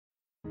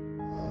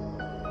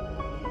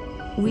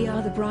We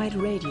Are the Bride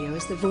Radio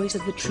is the voice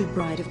of the true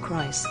bride of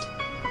Christ.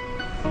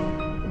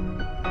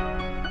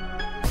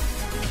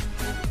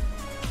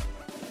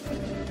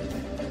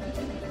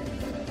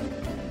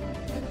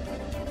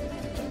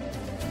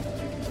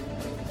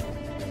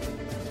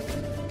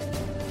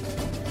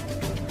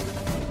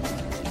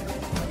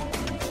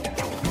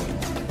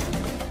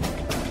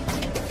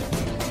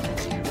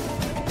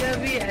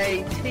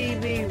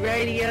 WATB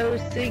Radio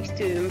seeks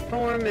to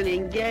inform and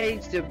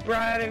engage the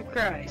bride of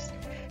Christ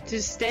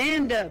to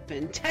stand up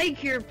and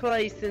take your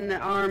place in the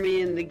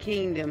army and the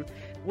kingdom.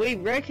 We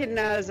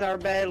recognize our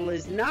battle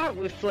is not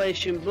with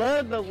flesh and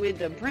blood, but with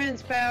the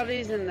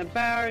principalities and the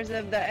powers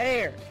of the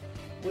air.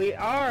 We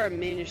are a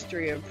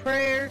ministry of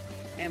prayer,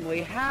 and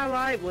we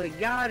highlight what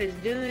God is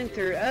doing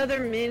through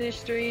other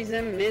ministries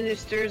and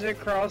ministers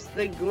across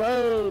the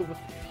globe.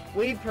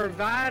 We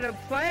provide a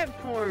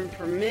platform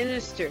for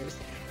ministers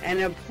and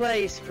a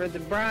place for the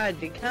bride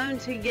to come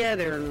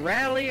together and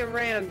rally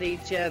around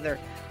each other,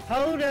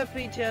 hold up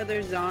each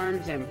other's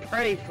arms, and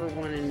pray for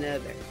one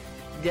another.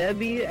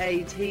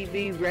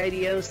 WATB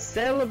Radio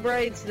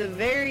celebrates the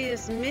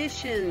various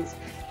missions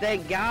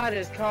that God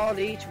has called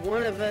each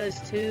one of us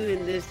to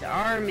in this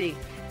army.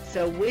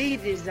 So we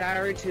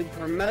desire to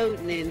promote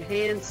and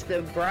enhance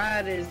the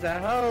bride as a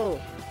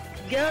whole.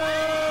 Go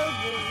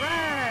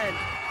bride!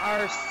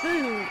 Our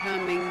soon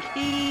coming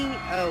King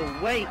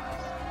awaits.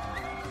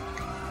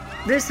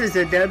 This is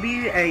a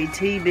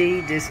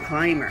WATB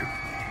disclaimer.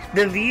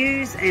 The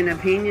views and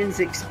opinions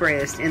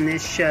expressed in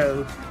this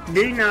show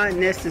do not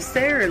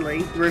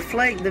necessarily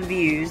reflect the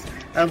views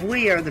of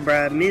We Are the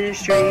Bride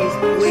Ministries,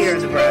 We Are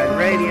the Bride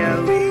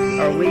Radio,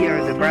 or We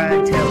Are the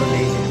Bride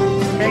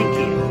Television. Thank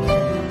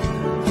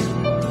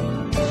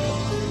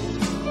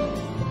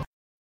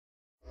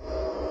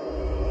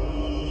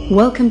you.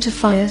 Welcome to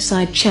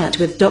Fireside Chat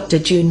with Dr.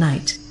 Jew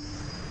Knight.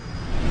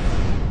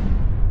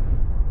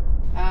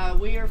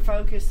 We are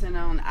focusing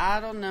on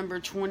idol number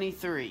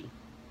 23.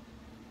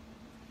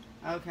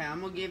 Okay,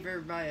 I'm going to give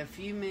everybody a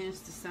few minutes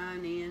to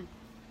sign in.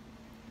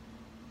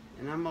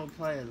 And I'm going to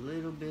play a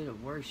little bit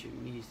of worship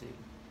music.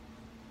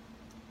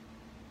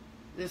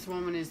 This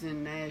woman is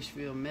in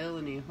Nashville,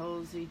 Melanie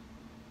Halsey.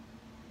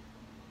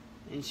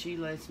 And she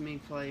lets me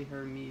play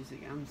her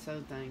music. I'm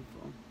so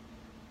thankful.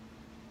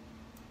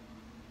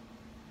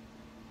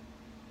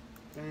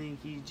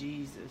 Thank you,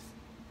 Jesus.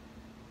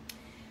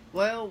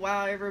 Well,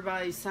 while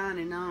everybody's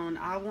signing on,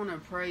 I want to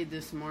pray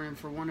this morning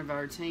for one of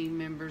our team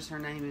members. Her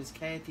name is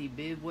Kathy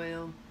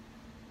Bidwell.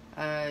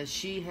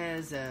 She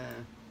has a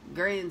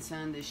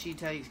grandson that she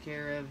takes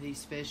care of. He's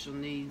special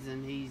needs,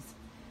 and he's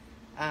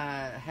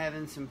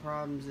having some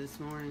problems this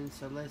morning.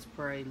 So let's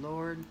pray.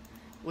 Lord,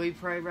 we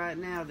pray right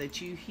now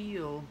that you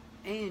heal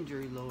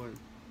Andrew, Lord.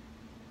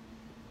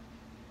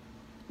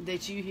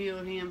 That you heal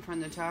him from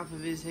the top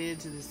of his head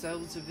to the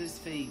soles of his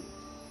feet.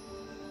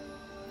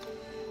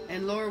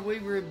 And Lord, we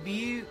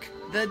rebuke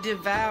the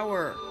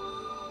devourer.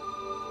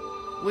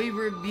 We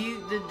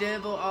rebuke the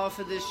devil off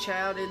of this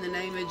child in the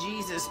name of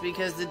Jesus,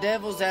 because the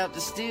devil's out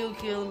to steal,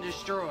 kill, and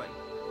destroy.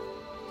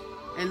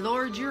 And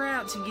Lord, you're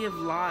out to give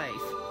life.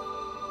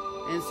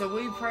 And so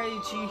we pray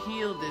that you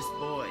heal this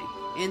boy.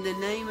 In the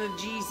name of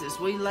Jesus,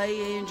 we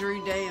lay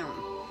Andrew down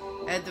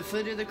at the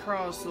foot of the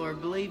cross, Lord,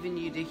 believing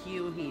you to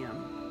heal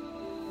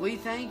him. We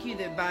thank you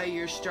that by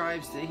your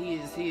stripes that he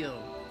is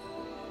healed.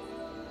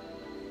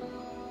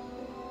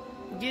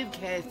 Give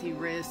Kathy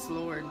rest,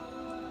 Lord.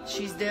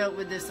 She's dealt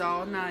with this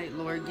all night,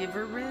 Lord. Give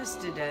her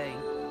rest today.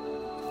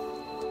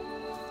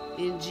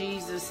 In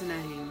Jesus'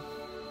 name.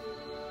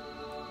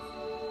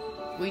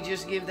 We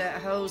just give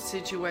that whole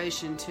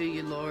situation to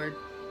you, Lord.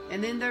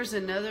 And then there's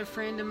another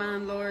friend of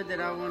mine, Lord,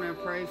 that I want to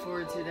pray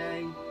for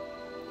today.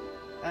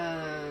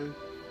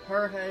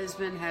 Her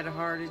husband had a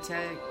heart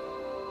attack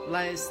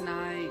last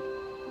night.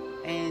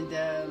 And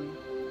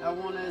I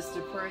want us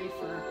to pray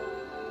for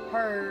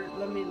her.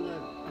 Let me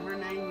look. Her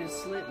name has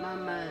slipped my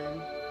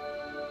mind.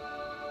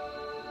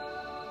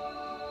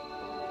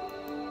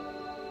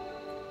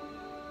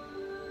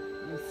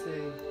 Let's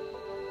see.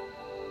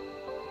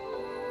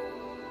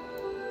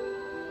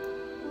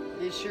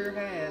 It sure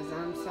has.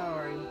 I'm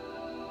sorry.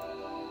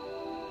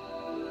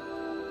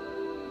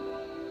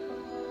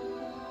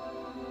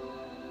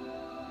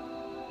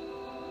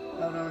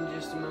 Hold on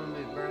just a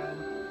moment, Brad.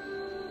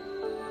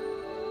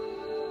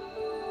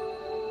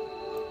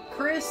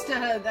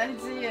 Krista,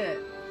 that's it.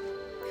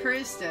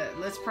 Krista,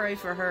 let's pray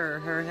for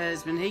her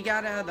husband. He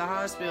got out of the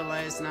hospital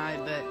last night,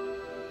 but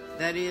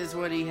that is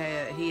what he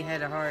had. He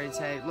had a heart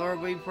attack. Lord,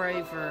 we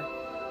pray for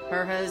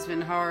her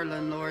husband,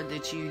 Harlan, Lord,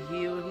 that you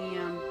heal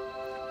him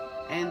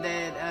and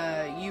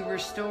that you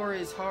restore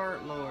his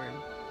heart, Lord.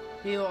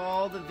 Heal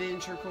all the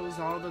ventricles,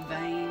 all the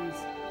veins,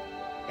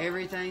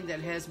 everything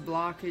that has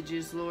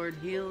blockages, Lord.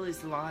 Heal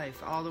his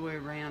life all the way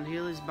around.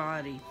 Heal his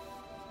body.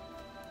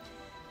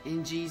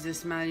 In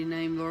Jesus' mighty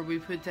name, Lord, we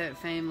put that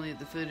family at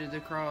the foot of the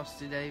cross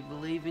today,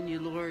 believing you,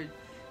 Lord,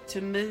 to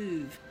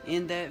move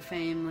in that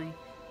family.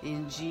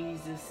 In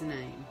Jesus'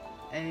 name,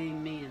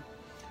 amen.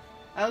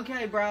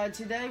 Okay, bride,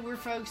 today we're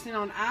focusing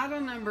on idol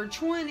number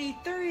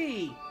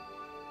 23.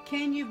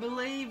 Can you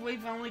believe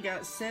we've only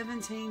got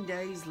 17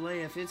 days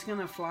left? It's going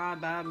to fly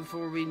by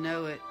before we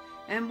know it.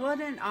 And what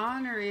an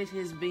honor it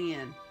has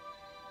been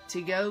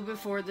to go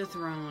before the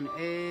throne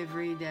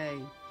every day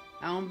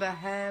on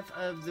behalf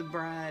of the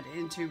bride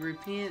and to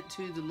repent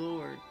to the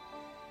Lord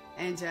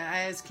and to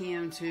ask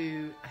Him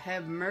to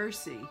have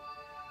mercy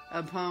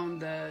upon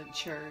the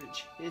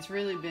church. It's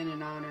really been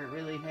an honor. It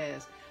really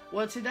has.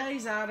 Well,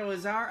 today's idol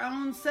is our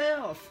own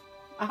self,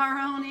 our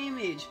own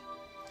image.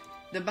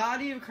 The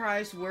body of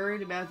Christ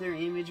worried about their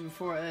image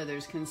before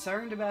others,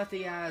 concerned about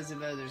the eyes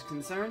of others,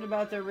 concerned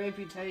about their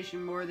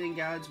reputation more than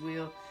God's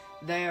will.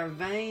 They are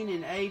vain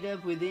and ate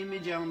up with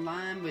image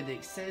online, with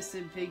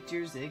excessive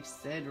pictures,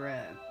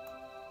 etc.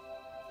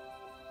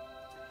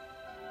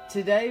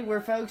 Today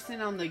we're focusing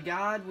on the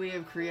God we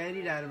have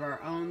created out of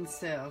our own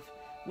self.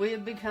 We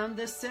have become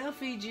the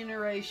selfie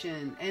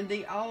generation and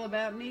the all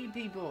about me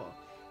people.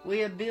 We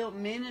have built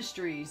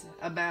ministries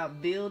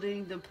about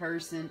building the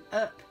person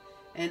up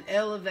and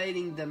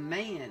elevating the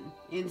man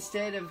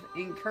instead of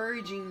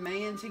encouraging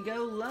man to go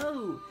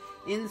low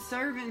in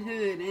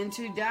servanthood and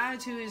to die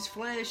to his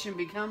flesh and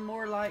become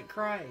more like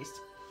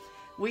Christ.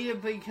 We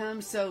have become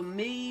so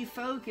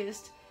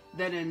me-focused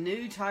that a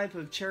new type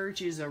of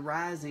church is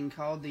arising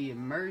called the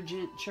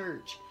emergent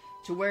church,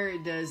 to where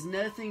it does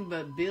nothing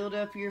but build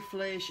up your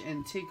flesh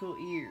and tickle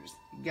ears.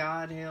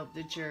 God help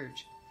the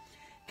church.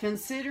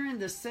 Considering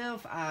the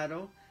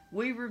self-idol,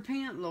 we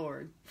repent,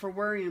 Lord, for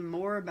worrying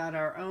more about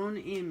our own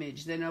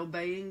image than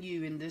obeying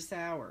you in this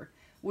hour.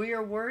 We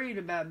are worried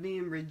about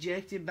being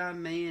rejected by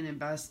man and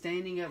by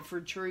standing up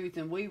for truth,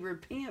 and we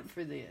repent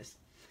for this.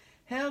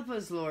 Help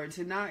us, Lord,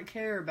 to not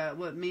care about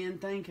what men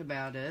think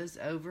about us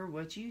over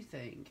what you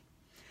think.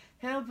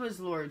 Help us,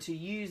 Lord, to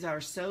use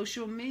our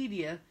social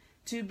media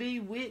to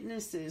be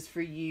witnesses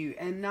for you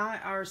and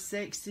not our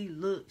sexy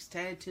looks,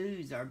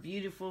 tattoos, our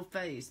beautiful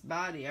face,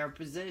 body, our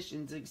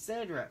possessions,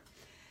 etc.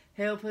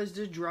 Help us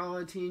to draw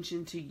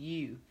attention to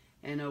you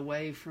and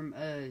away from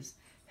us.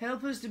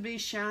 Help us to be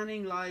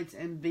shining lights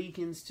and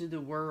beacons to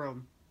the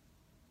world.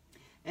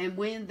 And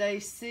when they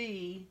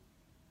see,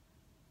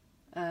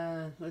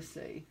 I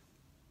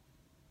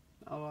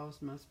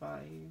lost my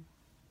spot here.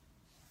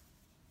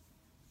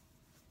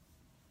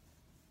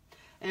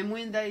 And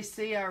when they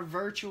see our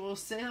virtual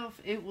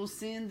self, it will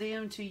send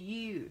them to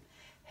you.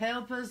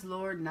 Help us,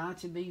 Lord, not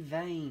to be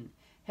vain.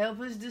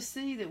 Help us to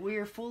see that we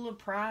are full of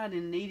pride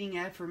and needing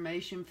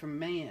affirmation from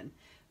man.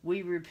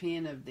 We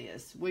repent of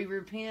this. We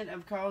repent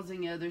of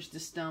causing others to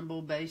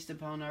stumble based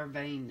upon our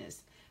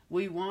vainness.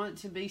 We want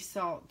to be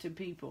salt to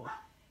people.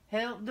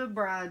 Help the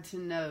bride to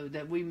know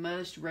that we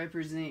must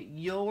represent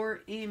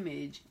your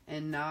image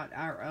and not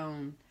our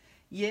own.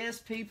 Yes,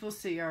 people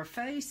see our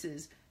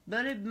faces,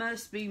 but it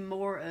must be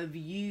more of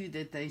you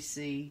that they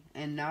see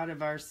and not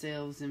of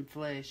ourselves in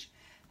flesh.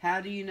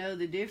 How do you know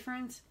the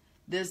difference?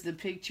 Does the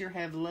picture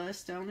have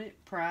lust on it,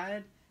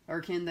 pride, or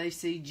can they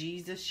see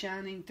Jesus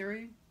shining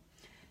through?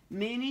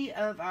 Many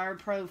of our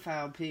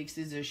profile pics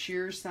is a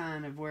sure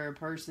sign of where a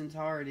person's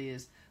heart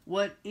is.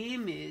 What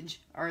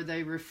image are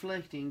they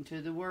reflecting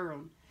to the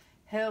world?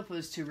 Help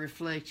us to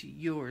reflect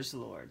yours,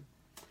 Lord.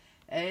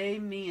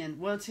 Amen.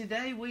 Well,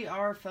 today we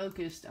are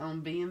focused on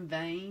being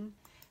vain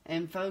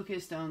and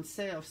focused on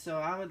self. So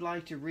I would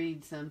like to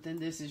read something.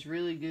 This is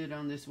really good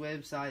on this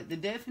website. The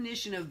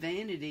definition of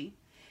vanity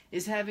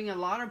is having a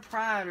lot of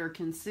pride or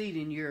conceit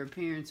in your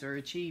appearance or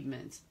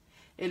achievements.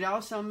 It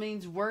also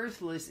means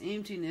worthless,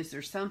 emptiness,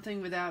 or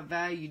something without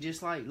value,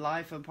 just like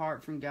life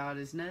apart from God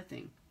is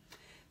nothing.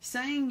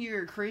 Saying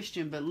you're a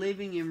Christian but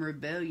living in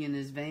rebellion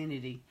is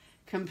vanity.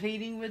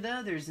 Competing with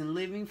others and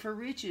living for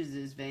riches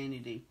is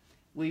vanity.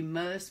 We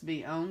must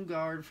be on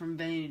guard from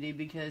vanity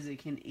because it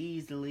can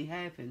easily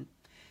happen.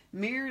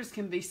 Mirrors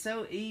can be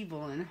so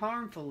evil and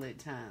harmful at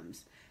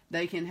times.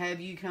 They can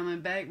have you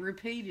coming back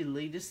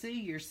repeatedly to see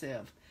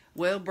yourself.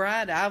 Well,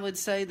 bride, I would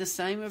say the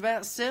same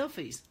about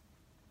selfies.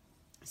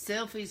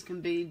 Selfies can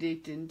be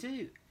addicting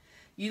too.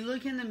 You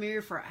look in the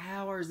mirror for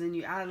hours and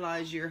you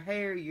idolize your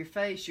hair, your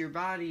face, your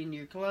body, and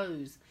your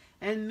clothes.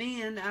 And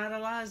men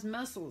idolize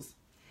muscles.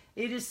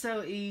 It is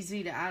so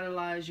easy to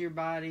idolize your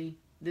body.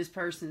 This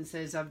person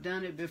says, I've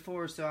done it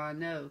before, so I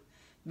know.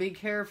 Be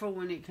careful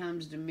when it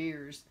comes to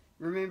mirrors.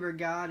 Remember,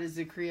 God is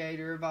the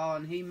creator of all,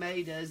 and He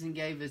made us and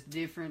gave us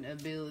different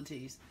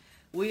abilities.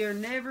 We are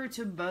never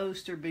to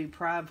boast or be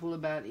prideful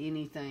about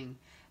anything.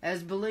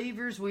 As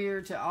believers, we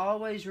are to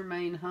always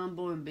remain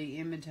humble and be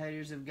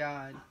imitators of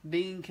God.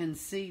 Being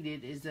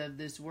conceited is of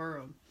this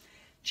world.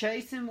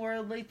 Chasing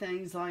worldly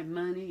things like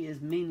money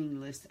is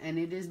meaningless, and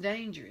it is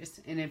dangerous.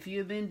 And if you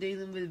have been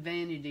dealing with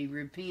vanity,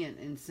 repent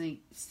and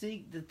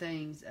seek the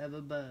things of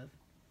above.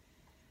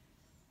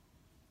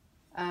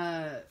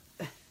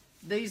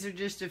 These are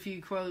just a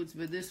few quotes,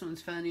 but this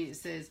one's funny. It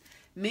says,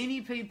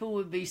 many people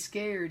would be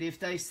scared if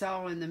they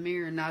saw in the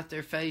mirror not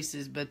their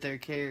faces, but their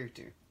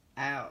character.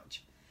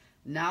 Ouch.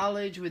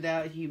 Knowledge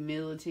without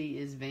humility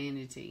is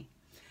vanity.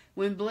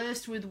 When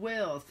blessed with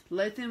wealth,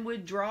 let them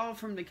withdraw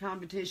from the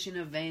competition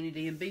of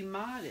vanity and be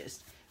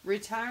modest.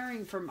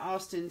 retiring from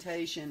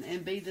ostentation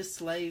and be the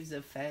slaves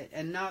of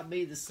and not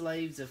be the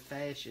slaves of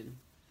fashion.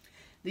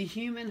 The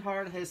human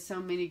heart has so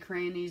many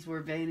crannies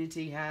where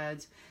vanity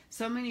hides,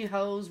 so many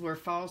holes where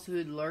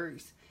falsehood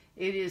lurks.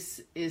 It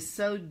is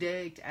so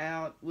decked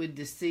out with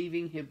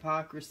deceiving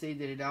hypocrisy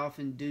that it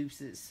often dupes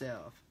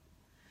itself.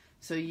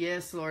 So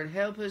yes, Lord,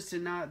 help us to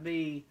not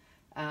be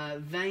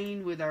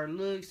vain with our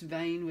looks,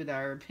 vain with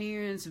our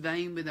appearance,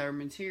 vain with our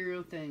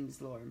material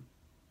things, Lord.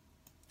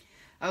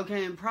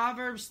 Okay, in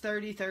Proverbs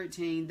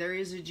 30:13, there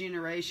is a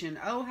generation,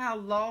 oh, how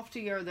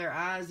lofty are their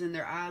eyes, and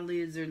their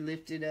eyelids are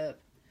lifted up.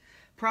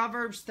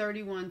 Proverbs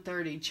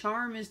 31:30,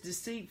 charm is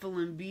deceitful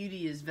and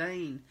beauty is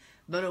vain,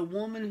 but a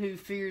woman who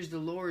fears the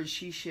Lord,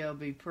 she shall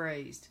be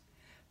praised.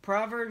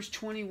 Proverbs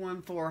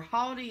 21:4,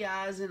 haughty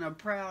eyes and a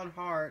proud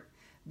heart,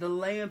 the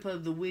lamp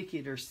of the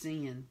wicked are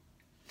sin.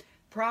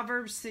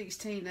 Proverbs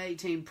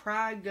 16:18,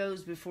 pride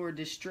goes before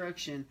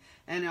destruction,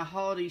 and a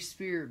haughty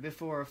spirit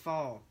before a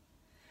fall.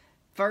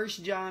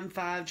 1 John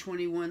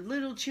 5:21,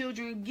 little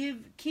children,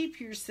 keep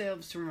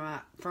yourselves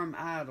from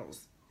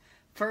idols.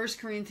 1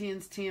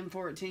 Corinthians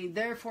 10:14,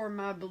 therefore,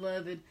 my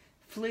beloved,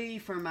 flee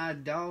from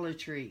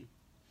idolatry.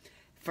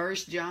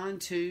 1 John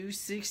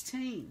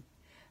 2:16,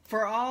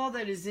 for all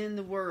that is in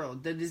the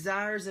world, the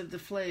desires of the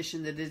flesh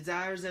and the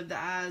desires of the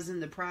eyes and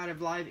the pride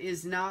of life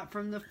is not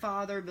from the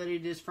Father, but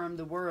it is from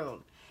the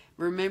world.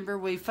 Remember,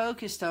 we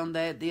focused on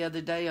that the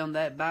other day on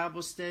that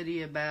Bible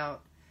study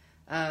about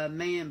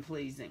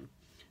man-pleasing.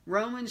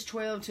 Romans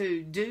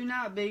 12:2, do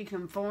not be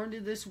conformed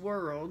to this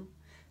world,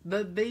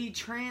 but be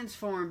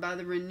transformed by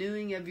the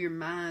renewing of your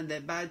mind,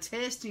 that by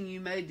testing you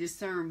may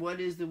discern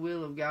what is the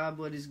will of God,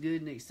 what is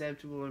good and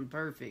acceptable and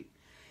perfect.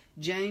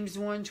 James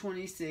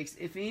 1:26,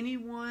 if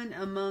anyone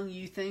among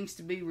you thinks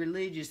to be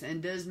religious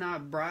and does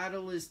not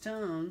bridle his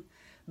tongue,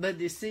 but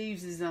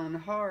deceives his own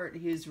heart,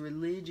 his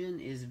religion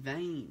is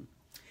vain.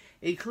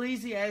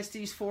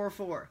 Ecclesiastes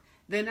 4:4,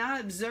 then I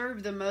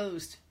observe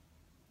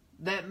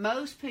that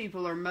most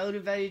people are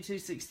motivated to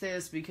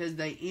success because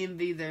they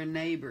envy their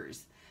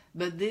neighbors.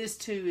 But this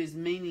too is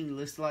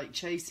meaningless, like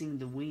chasing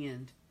the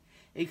wind.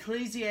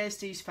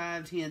 Ecclesiastes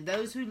 5:10,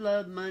 those who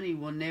love money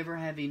will never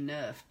have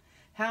enough.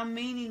 How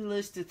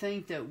meaningless to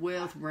think that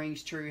wealth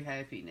brings true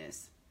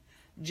happiness.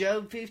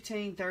 Job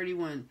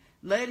 15:31,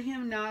 let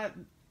him not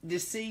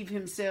deceive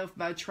himself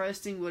by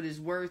trusting what is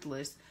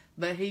worthless,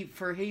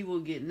 for he will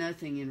get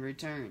nothing in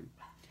return.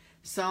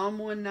 Psalm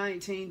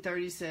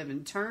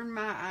 119:37, turn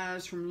my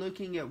eyes from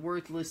looking at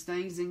worthless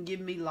things and give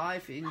me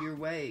life in your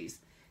ways.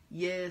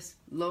 Yes,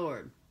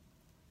 Lord.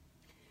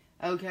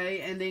 Okay,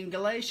 and then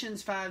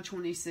Galatians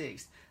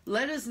 5:26,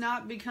 let us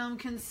not become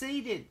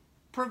conceited,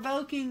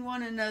 provoking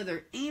one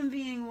another,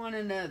 envying one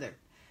another.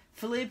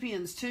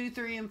 Philippians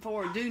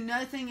 2:3-4, do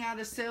nothing out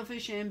of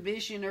selfish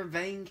ambition or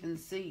vain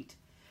conceit.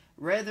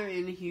 Rather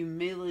in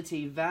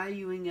humility,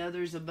 valuing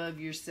others above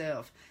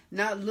yourself,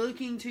 not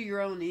looking to your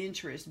own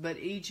interest, but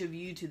each of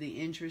you to the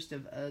interest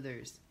of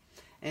others.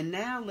 And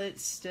now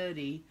let's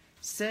study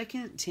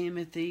 2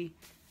 Timothy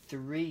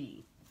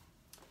 3.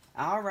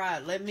 All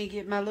right, let me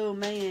get my little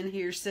man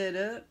here set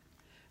up.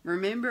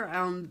 Remember,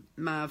 on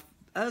my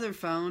other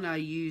phone, I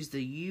use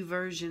the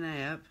YouVersion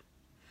app.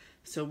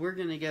 So we're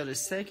going to go to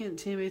 2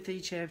 Timothy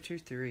chapter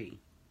 3.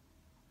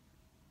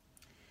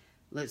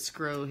 Let's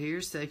scroll here,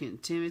 2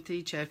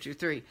 Timothy chapter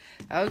 3.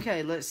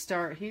 Okay, let's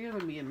start here.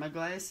 Let me get my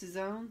glasses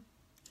on.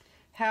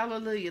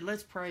 Hallelujah.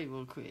 Let's pray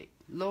real quick.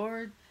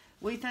 Lord,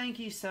 we thank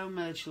you so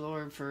much,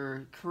 Lord,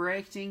 for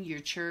correcting your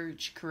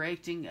church,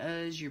 correcting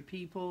us, your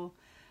people,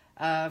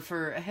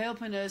 for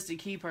helping us to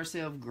keep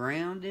ourselves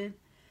grounded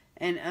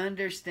and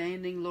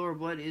understanding, Lord,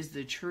 what is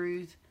the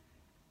truth.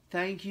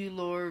 Thank you,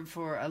 Lord,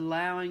 for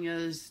allowing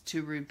us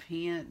to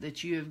repent,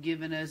 that you have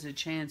given us a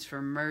chance for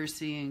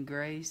mercy and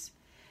grace.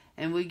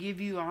 And we give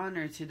you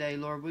honor today,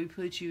 Lord. We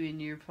put you in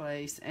your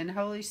place. And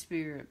Holy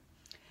Spirit,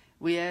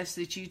 we ask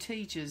that you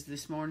teach us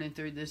this morning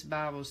through this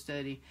Bible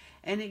study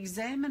and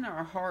examine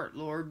our heart,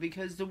 Lord,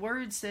 because the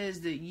word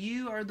says that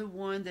you are the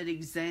one that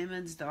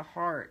examines the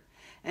heart.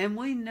 And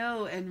we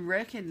know and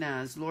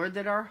recognize, Lord,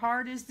 that our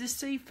heart is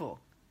deceitful.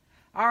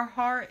 Our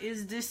heart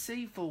is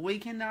deceitful. We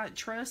cannot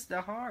trust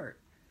the heart.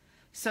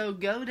 So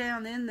go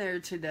down in there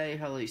today,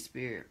 Holy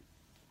Spirit.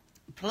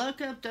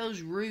 Pluck up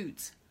those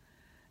roots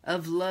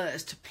of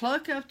lust.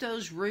 Pluck up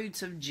those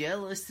roots of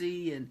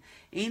jealousy and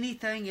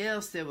anything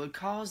else that would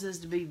cause us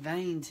to be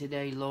vain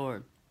today,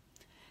 Lord.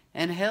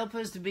 And help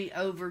us to be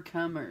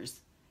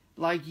overcomers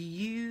like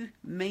you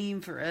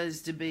mean for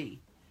us to be.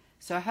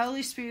 So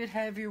Holy Spirit,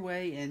 have your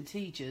way and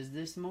teach us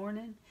this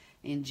morning.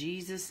 In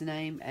Jesus'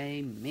 name,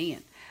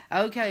 amen.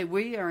 Okay,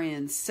 we are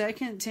in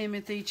 2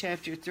 Timothy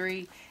chapter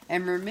 3.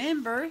 And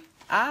remember,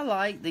 I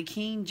like the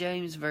King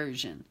James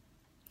Version.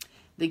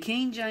 The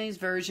King James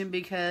Version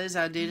because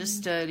I did a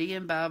study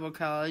in Bible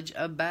college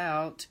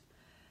about,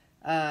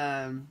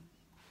 I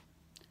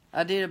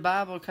did a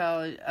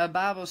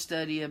Bible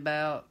study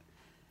about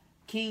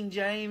King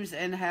James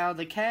and how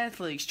the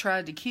Catholics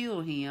tried to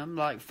kill him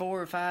like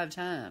 4 or 5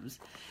 times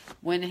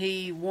when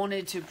he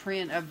wanted to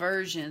print a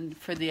version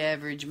for the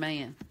average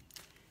man.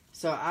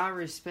 So I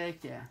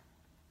respect ya.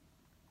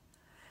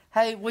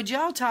 Hey, would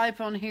y'all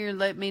type on here and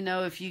let me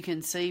know if you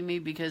can see me,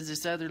 because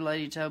this other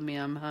lady told me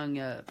I'm hung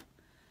up.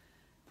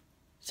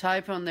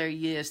 Type on there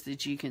yes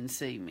that you can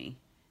see me.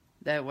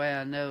 That way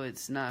I know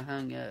it's not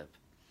hung up.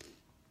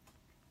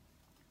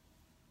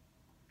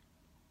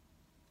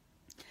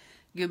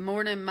 Good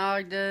morning,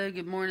 Magda.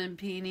 Good morning,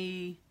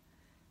 Penny.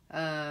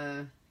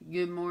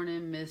 Good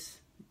morning, Miss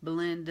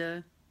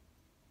Belinda.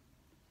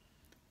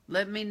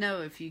 Let me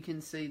know if you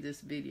can see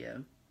this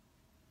video.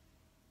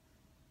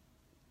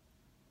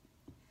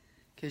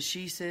 Because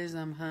she says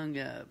I'm hung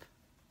up.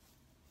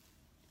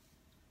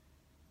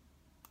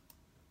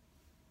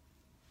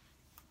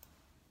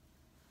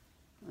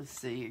 Let's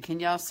see here. Can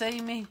y'all see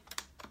me?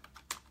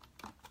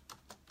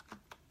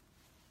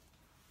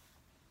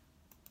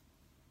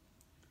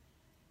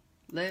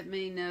 Let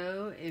me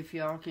know if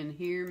y'all can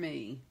hear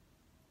me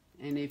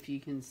and if you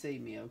can see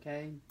me,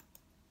 okay?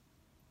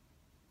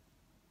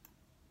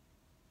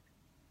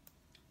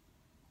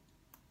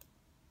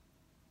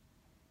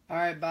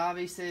 Alright,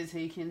 Bobby says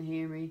he can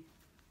hear me.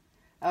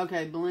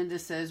 Okay, Belinda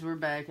says we're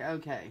back.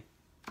 Okay.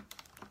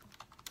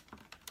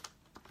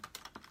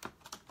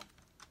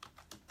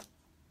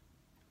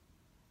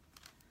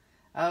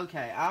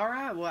 Okay,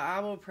 alright. Well,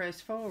 I will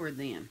press forward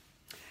then.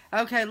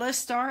 Okay, let's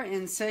start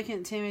in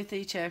 2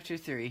 Timothy chapter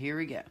 3. Here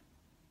we go.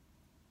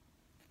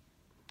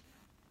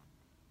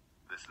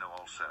 This know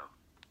also,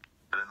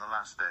 that in the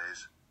last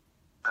days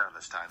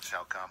perilous times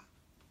shall come.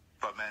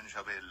 For men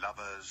shall be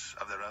lovers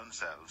of their own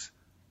selves,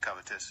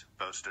 covetous,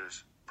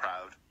 boasters,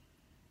 proud,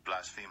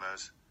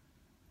 blasphemers,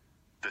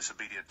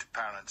 disobedient to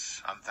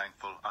parents,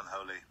 unthankful,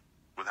 unholy,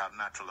 without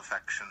natural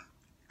affection,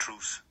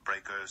 truce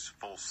breakers,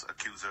 false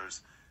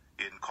accusers,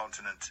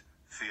 incontinent,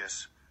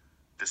 fierce,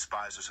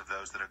 despisers of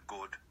those that are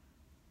good,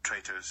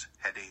 traitors,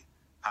 heady,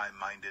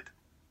 high-minded,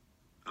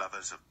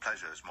 lovers of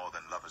pleasures more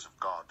than lovers of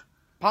God.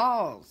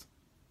 Pause.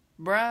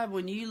 Bride,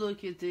 when you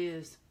look at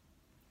this,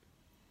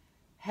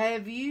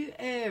 have you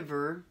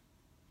ever,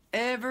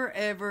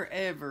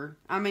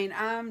 I mean,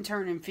 I'm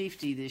turning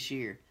 50 this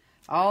year.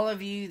 All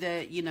of you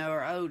that,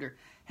 are older,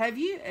 have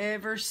you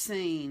ever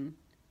seen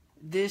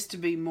this to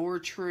be more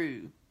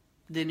true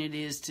than it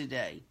is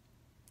today?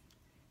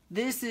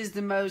 This is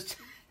the most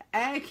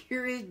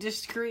accurate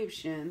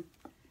description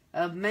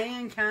of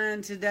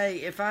mankind today,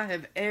 if I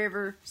have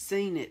ever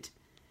seen it.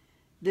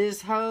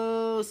 This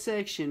whole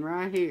section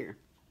right here.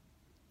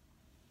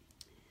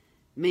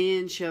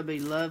 Men shall be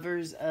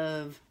lovers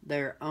of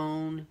their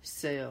own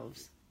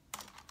selves.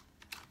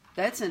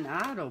 That's an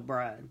idol,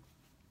 bride.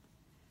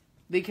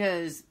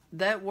 Because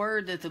that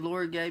word that the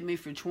Lord gave me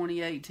for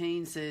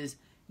 2018 says,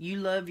 you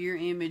love your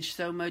image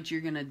so much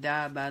you're going to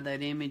die by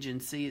that image and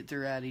see it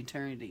throughout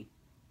eternity.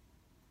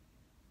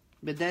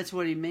 But that's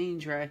what he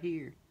means right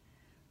here.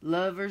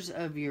 Lovers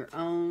of your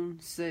own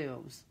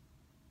selves.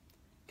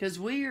 Because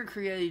we are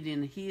created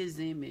in his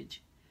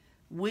image.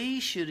 We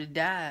should have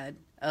died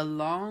a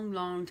long,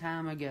 long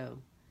time ago.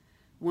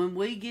 When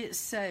we get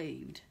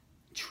saved,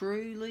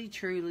 truly,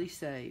 truly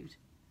saved,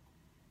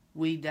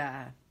 we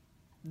die.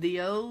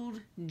 The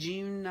old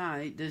June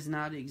night does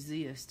not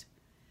exist.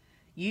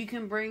 You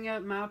can bring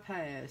up my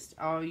past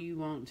all you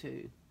want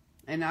to.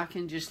 And I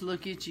can just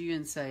look at you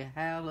and say,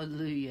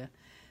 hallelujah.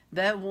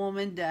 That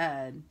woman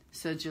died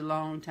such a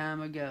long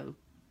time ago.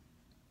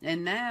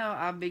 And now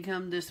I've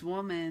become this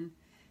woman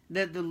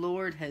that the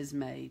Lord has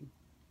made.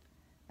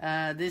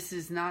 This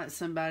is not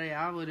somebody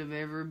I would have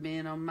ever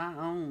been on my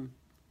own.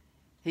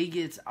 He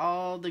gets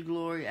all the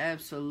glory,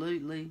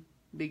 absolutely,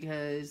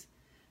 because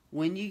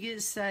when you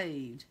get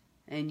saved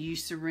and you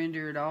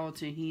surrender it all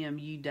to him,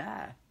 you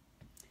die.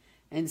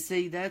 And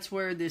see, that's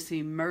where this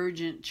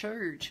emergent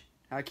church,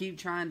 I keep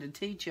trying to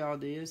teach y'all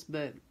this,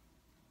 but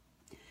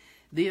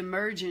the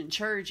emergent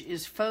church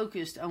is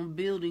focused on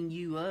building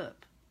you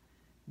up,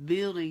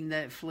 building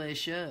that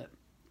flesh up.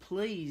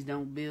 Please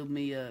don't build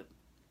me up.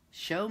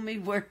 Show me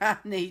where I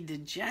need to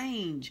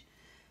change.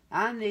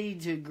 I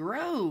need to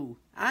grow.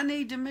 I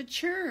need to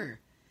mature.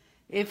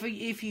 If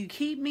you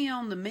keep me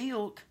on the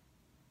milk,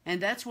 and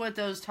that's what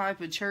those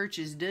type of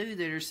churches do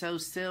that are so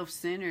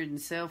self-centered and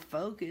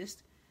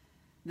self-focused,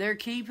 they're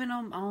keeping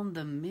them on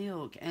the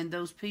milk, and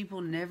those people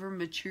never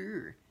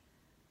mature.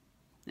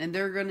 And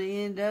they're going to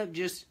end up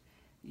just,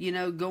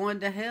 going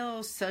to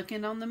hell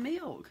sucking on the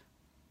milk.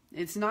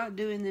 It's not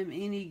doing them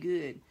any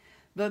good.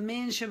 But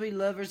men shall be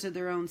lovers of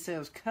their own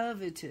selves,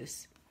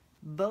 covetous,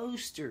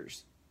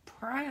 boasters,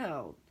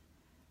 proud,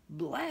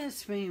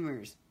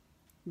 blasphemers,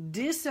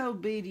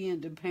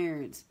 disobedient to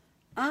parents,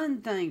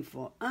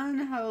 unthankful,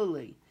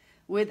 unholy,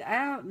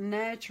 without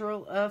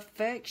natural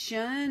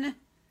affection,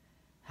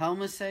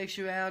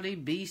 homosexuality,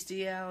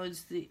 bestiality.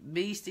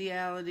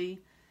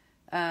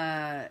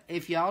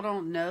 If y'all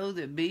don't know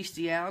that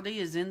bestiality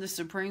is in the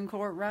Supreme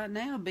Court right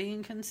now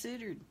being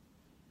considered.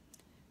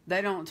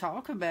 They don't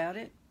talk about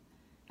it.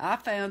 I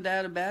found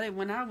out about it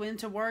when I went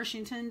to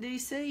Washington,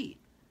 D.C.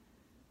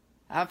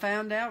 I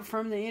found out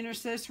from the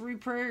intercessory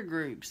prayer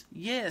groups.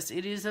 Yes,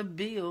 it is a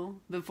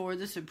bill before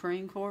the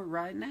Supreme Court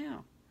right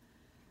now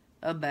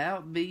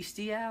about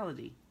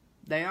bestiality.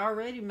 They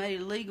already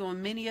made it legal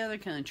in many other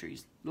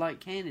countries, like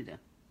Canada.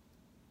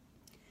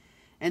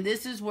 And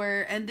this is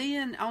where, and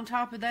then on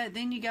top of that,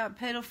 then you got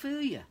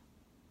pedophilia.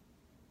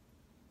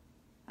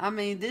 I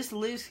mean, this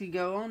list could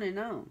go on and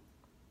on.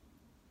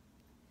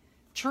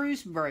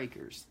 Truce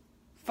breakers,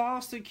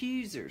 false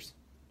accusers,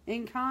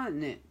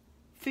 incontinent,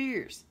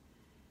 fierce,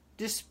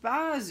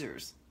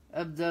 despisers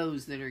of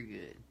those that are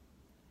good.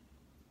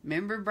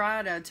 Remember,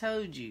 bride, I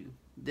told you,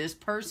 this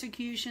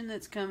persecution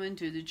that's coming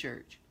to the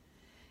church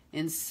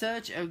in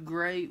such a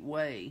great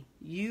way.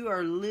 You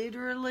are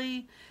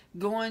literally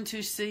going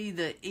to see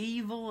the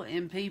evil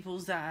in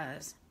people's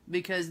eyes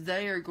because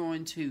they are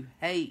going to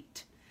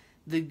hate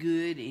the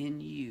good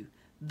in you,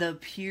 the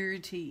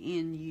purity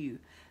in you,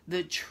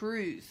 the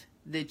truth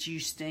that you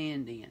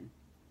stand in,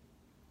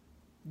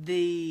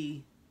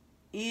 the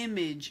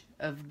image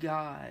of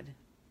God.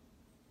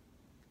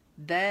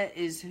 That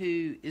is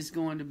who is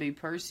going to be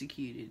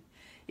persecuted.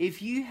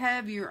 If you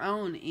have your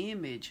own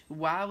image,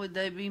 why would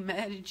they be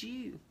mad at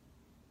you?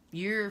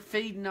 You're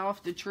feeding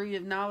off the tree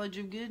of knowledge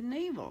of good and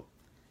evil.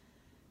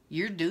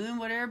 You're doing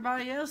what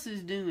everybody else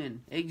is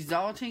doing,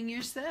 exalting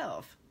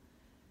yourself.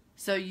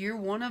 So you're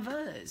one of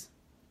us.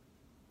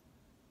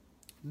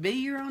 Be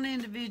your own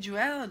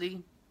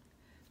individuality.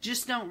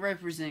 Just don't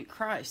represent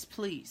Christ,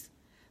 please.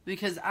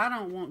 Because I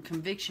don't want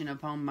conviction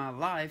upon my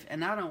life,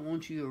 and I don't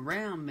want you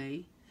around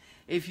me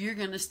if you're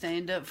going to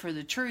stand up for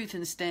the truth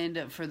and stand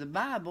up for the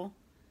Bible.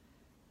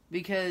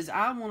 Because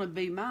I want to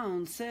be my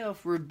own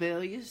self,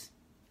 rebellious,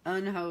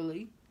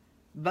 unholy,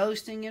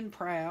 boasting and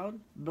proud,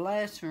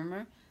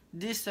 blasphemer,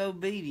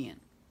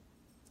 disobedient.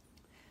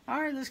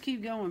 Alright, let's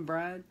keep going,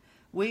 bride.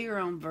 We are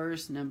on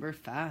verse number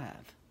 5.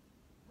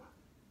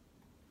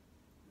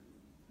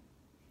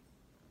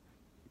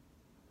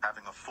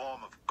 Having a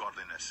form of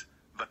godliness,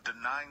 but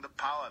denying the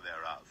power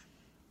thereof.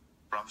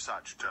 From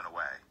such turn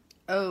away.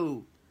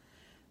 Oh,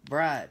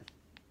 bride.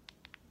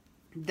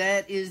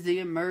 That is the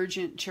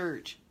emergent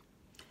church.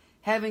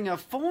 Having a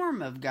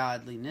form of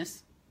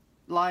godliness,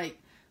 like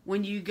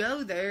when you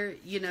go there,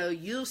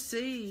 you'll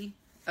see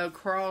a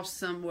cross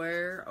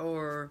somewhere,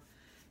 or,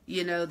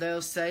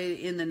 they'll say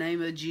in the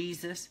name of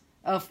Jesus,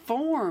 a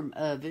form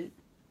of it,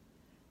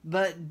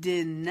 but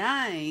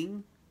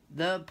denying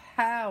the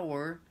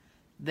power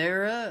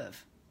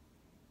thereof.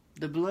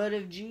 The blood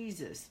of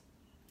Jesus.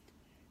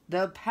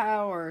 The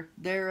power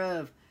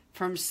thereof.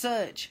 From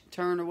such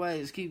turn away.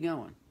 Let's keep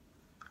going.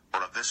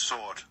 For of this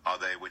sort are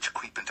they which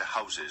creep into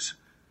houses,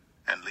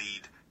 and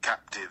lead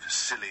captive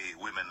silly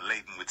women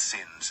laden with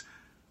sins,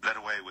 led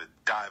away with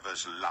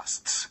divers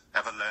lusts,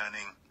 ever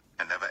learning,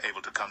 and never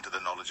able to come to the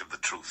knowledge of the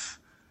truth.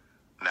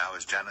 Now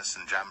as Jannes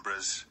and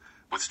Jambres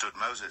withstood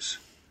Moses,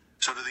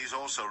 so do these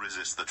also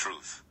resist the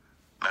truth.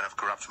 Men of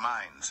corrupt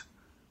minds,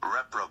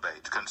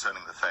 reprobate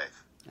concerning the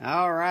faith.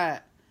 All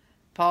right.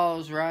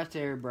 Pause right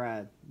there,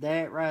 bride.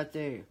 That right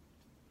there.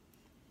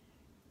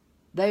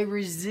 They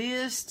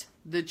resist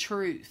the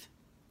truth.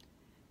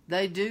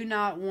 They do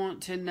not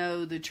want to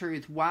know the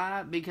truth.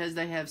 Why? Because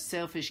they have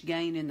selfish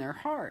gain in their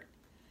heart.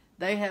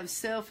 They have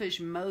selfish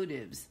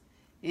motives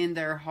in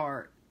their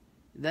heart.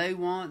 They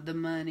want the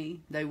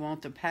money. They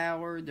want the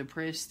power, the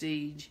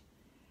prestige.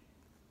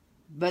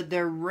 But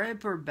they're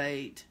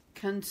reprobate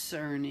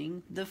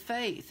concerning the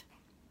faith.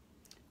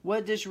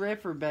 What does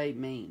reprobate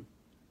mean?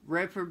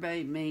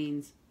 Reprobate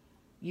means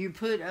you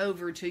put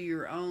over to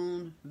your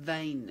own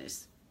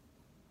vainness,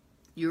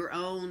 your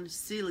own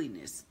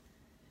silliness,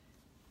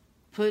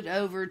 put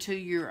over to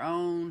your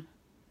own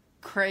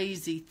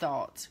crazy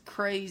thoughts,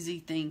 crazy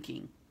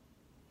thinking.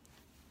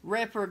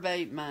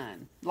 Reprobate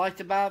mind, like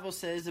the Bible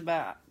says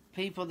about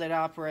people that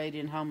operate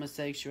in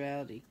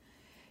homosexuality.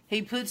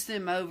 He puts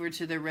them over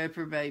to the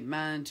reprobate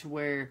mind to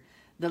where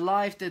the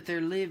life that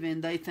they're living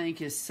they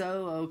think is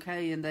so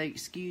okay, and they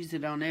excuse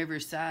it on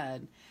every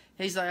side.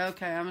 He's like,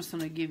 okay, I'm just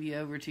going to give you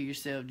over to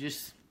yourself.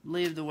 Just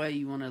live the way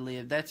you want to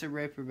live. That's a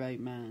reprobate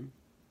mind.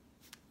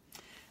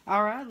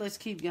 All right, let's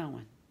keep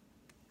going.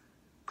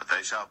 But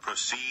they shall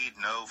proceed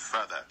no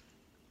further,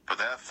 for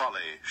their folly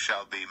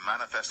shall be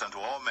manifest unto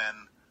all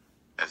men,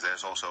 as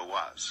theirs also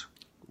was.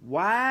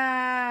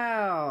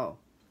 Wow.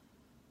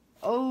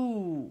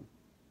 Oh,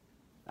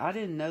 I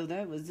didn't know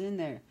that was in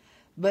there.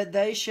 But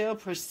they shall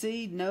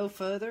proceed no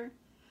further,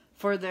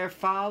 for their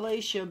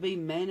folly shall be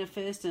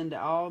manifest unto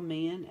all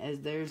men,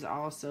 as theirs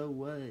also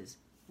was.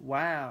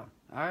 Wow.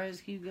 All right, let's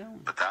keep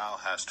going. But thou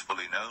hast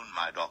fully known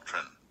my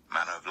doctrine,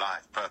 manner of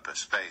life,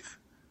 purpose, faith,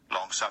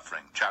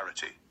 long-suffering,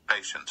 charity,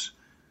 patience,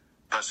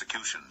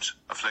 persecutions,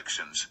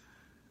 afflictions,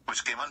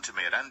 which came unto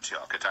me at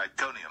Antioch, at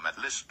Iconium, at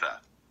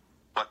Lystra,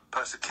 what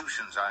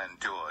persecutions I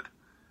endured.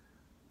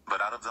 But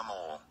out of them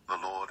all the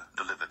Lord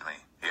delivered me,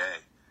 yea.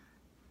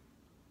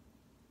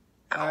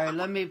 All right,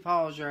 let me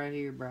pause right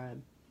here,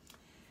 Brad.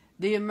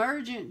 The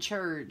emergent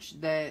church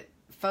that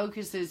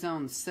focuses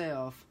on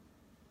self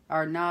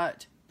are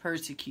not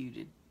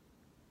persecuted.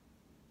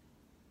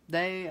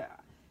 The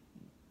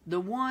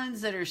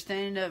ones that are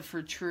standing up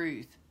for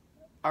truth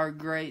are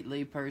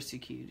greatly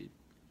persecuted.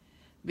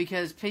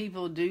 Because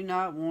people do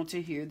not want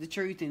to hear the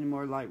truth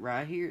anymore. Like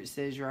right here, it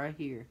says right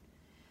here.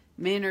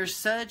 Men are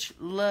such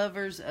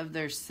lovers of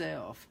their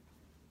self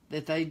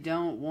that they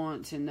don't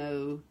want to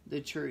know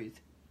the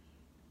truth.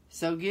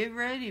 So get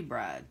ready,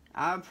 bride.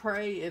 I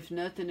pray, if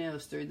nothing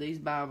else, through these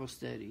Bible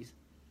studies,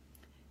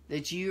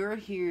 that you are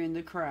hearing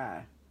the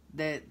cry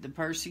that the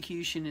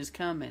persecution is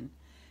coming,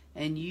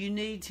 and you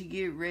need to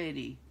get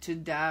ready to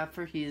die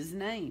for His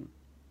name.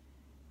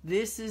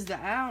 This is the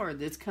hour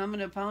that's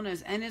coming upon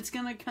us, and it's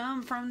going to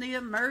come from the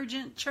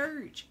emergent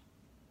church.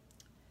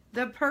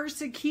 The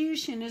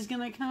persecution is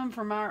going to come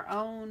from our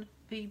own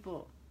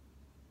people.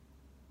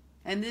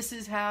 And this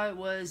is how it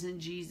was in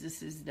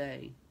Jesus'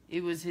 day.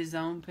 It was His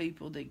own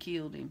people that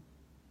killed Him.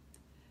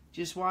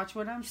 Just watch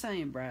what I'm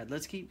saying, Brad.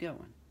 Let's keep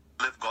going.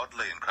 Live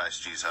godly in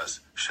Christ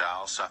Jesus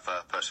shall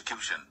suffer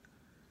persecution.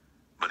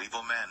 But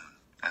evil men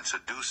and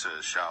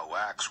seducers shall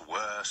wax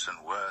worse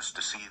and worse,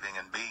 deceiving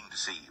and being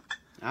deceived.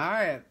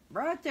 Alright,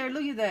 right there,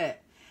 look at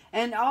that.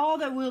 And all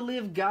that will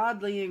live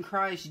godly in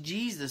Christ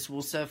Jesus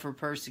will suffer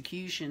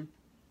persecution.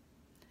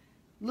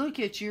 Look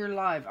at your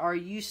life. Are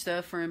you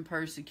suffering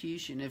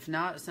persecution? If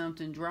not,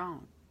 something's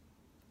wrong.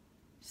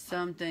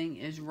 Something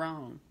is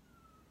wrong.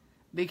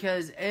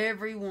 Because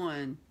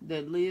everyone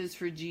that lives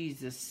for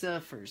Jesus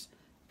suffers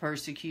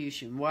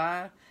persecution.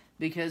 Why?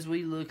 Because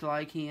we look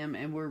like Him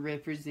and we're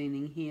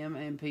representing Him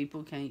and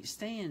people can't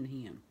stand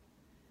Him.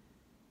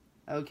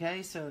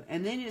 Okay, so,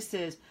 and then it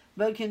says,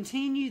 but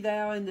continue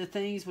thou in the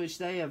things which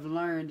they have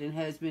learned and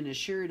has been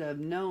assured of,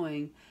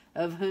 knowing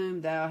of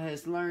whom thou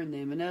hast learned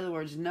them. In other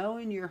words, know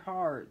in your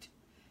heart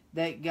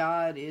that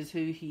God is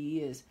who He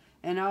is.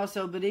 And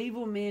also, but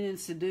evil men and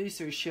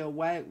seducers shall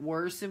wax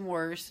worse and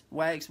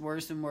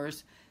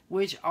worse,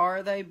 which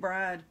are they,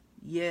 bride?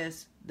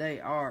 Yes, they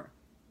are.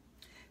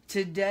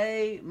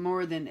 Today,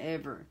 more than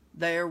ever,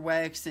 they are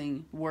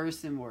waxing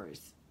worse and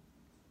worse.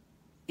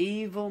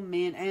 Evil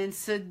men and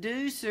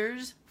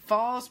seducers,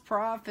 false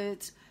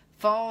prophets,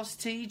 false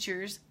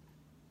teachers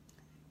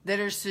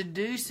that are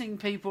seducing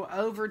people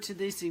over to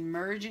this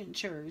emergent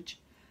church,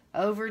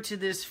 over to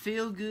this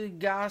feel-good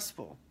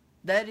gospel.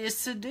 That is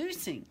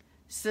seducing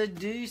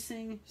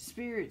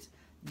spirits,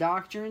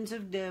 doctrines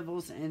of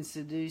devils and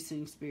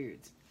seducing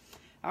spirits.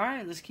 All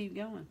right, let's keep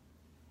going.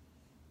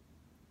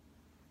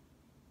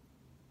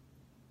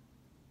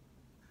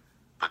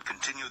 But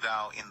continue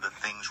thou in the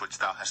things which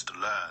thou hast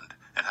learned,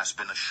 and hast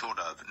been assured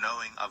of,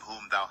 knowing of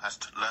whom thou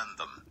hast learned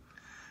them,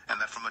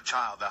 and that from a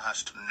child thou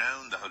hast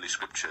known the Holy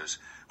Scriptures,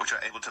 which are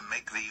able to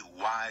make thee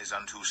wise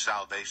unto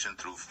salvation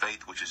through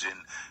faith which is in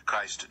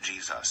Christ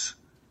Jesus.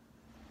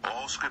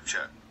 All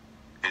Scripture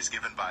is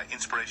given by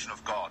inspiration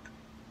of God,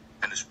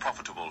 and is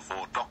profitable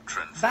for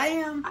doctrine, for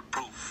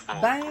reproof, for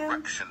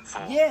correction,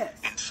 for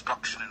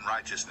instruction in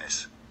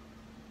righteousness,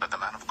 that the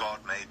man of God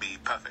may be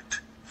perfect,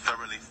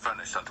 thoroughly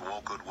furnished unto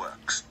all good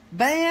works.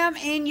 Bam!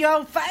 In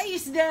your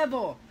face,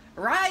 devil!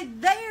 Right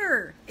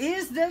there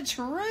is the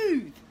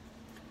truth.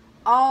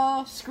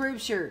 All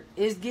Scripture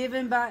is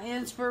given by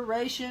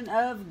inspiration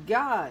of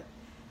God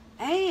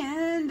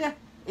and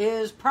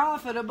is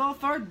profitable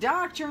for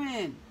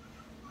doctrine.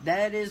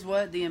 That is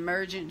what the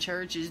emergent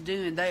church is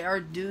doing. They are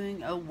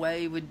doing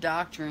away with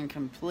doctrine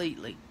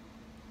completely.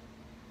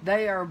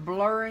 They are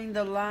blurring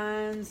the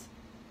lines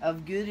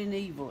of good and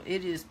evil.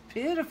 It is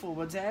pitiful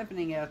what's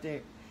happening out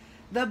there.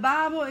 The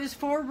Bible is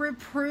for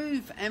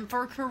reproof and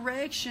for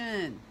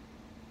correction.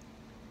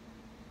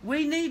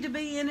 We need to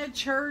be in a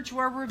church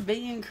where we're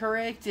being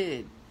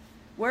corrected,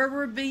 where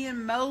we're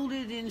being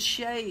molded and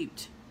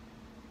shaped,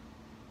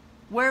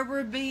 where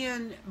we're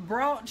being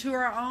brought to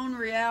our own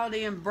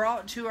reality and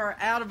brought to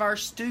out of our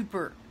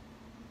stupor.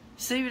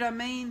 See what I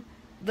mean?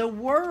 The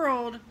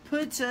world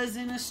puts us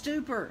in a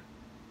stupor.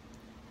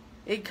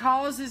 It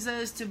causes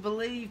us to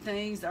believe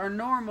things are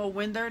normal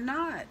when they're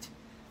not.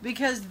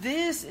 Because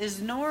this is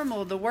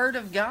normal, the Word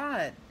of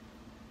God.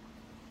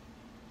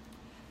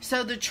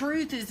 So the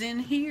truth is in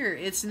here.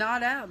 It's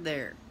not out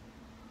there.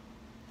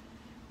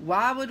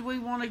 Why would we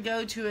want to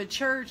go to a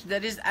church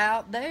that is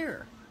out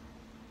there?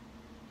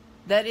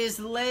 That is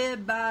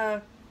led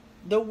by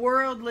the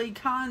worldly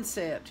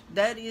concept.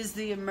 That is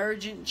the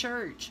emergent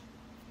church.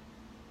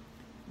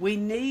 We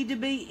need to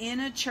be in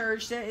a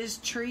church that is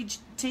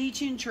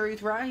teaching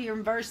truth right here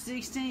in verse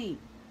 16.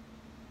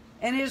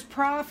 And is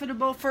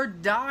profitable for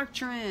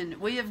doctrine.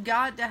 We have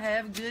got to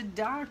have good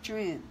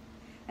doctrine.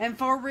 And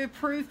for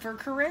reproof, for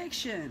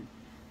correction.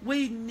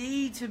 We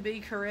need to be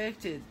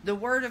corrected. The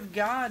Word of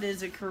God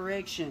is a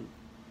correction.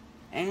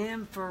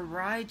 And for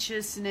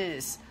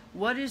righteousness.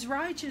 What is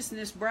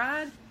righteousness,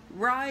 bride?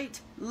 Right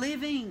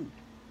living.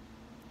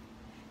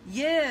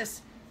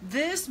 Yes,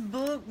 this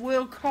book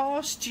will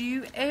cost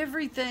you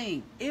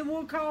everything. It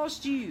will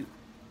cost you.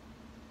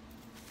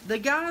 The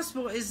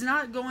gospel is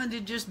not going to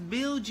just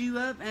build you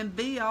up and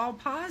be all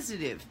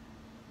positive.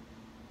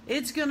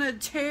 It's going to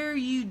tear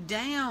you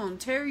down,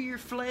 tear your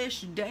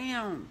flesh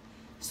down,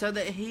 so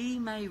that He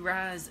may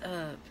rise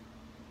up.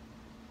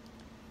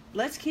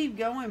 Let's keep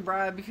going,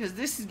 bride, because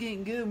this is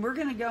getting good. We're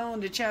going to go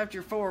on to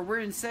chapter 4. We're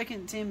in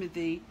 2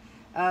 Timothy,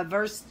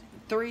 verse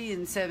 3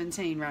 and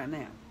 17 right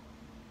now.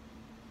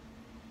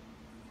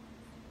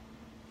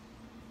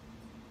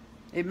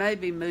 It may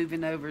be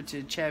moving over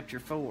to chapter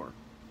 4.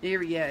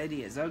 Here, yeah, it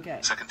is. Okay.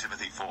 2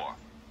 Timothy 4.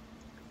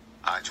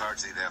 I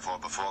charge thee therefore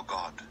before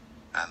God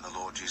and the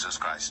Lord Jesus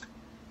Christ,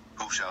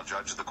 who shall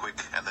judge the quick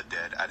and the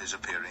dead at his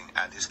appearing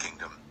and his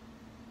kingdom.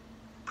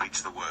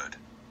 Preach the word.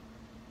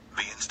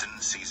 Be instant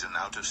in season,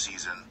 out of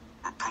season.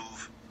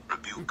 Reprove,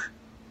 rebuke,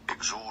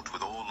 exhort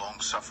with all long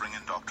suffering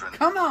and doctrine.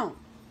 Come on.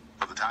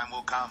 For the time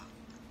will come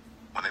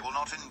when they will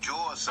not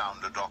endure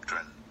sounder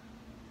doctrine,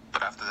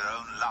 but after their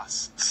own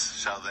lusts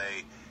shall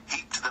they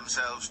heap to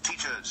themselves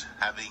teachers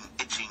having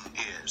itching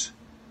ears.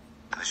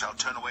 And they shall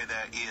turn away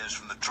their ears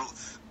from the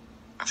truth,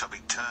 and shall be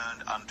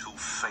turned unto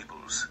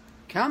fables.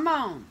 Come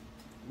on.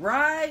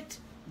 Right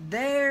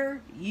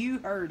there, you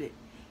heard it.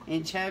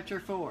 In chapter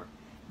 4.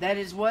 That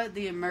is what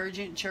the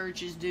emergent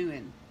church is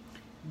doing.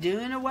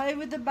 Doing away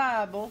with the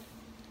Bible.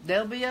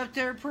 They'll be up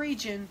there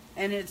preaching,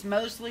 and it's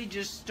mostly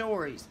just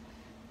stories.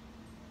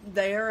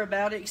 They are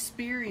about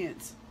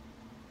experience.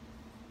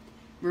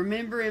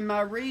 Remember in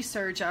my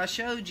research I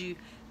showed you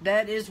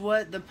that is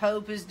what the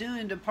Pope is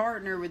doing to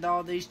partner with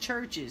all these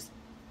churches.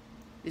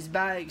 Is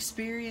by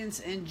experience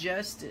and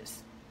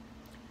justice,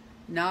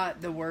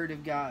 not the Word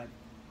of God.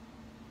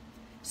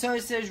 So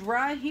it says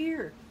right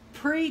here,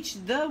 preach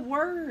the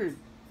Word.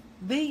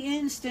 Be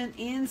instant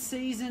in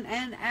season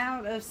and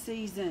out of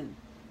season.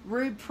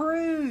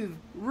 Reprove,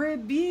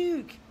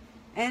 rebuke,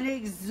 and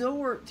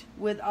exhort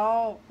with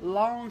all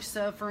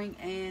long-suffering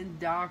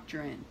and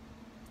doctrine.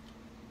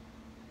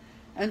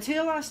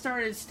 Until I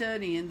started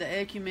studying the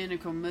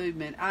ecumenical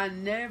movement, I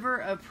never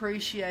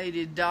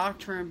appreciated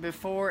doctrine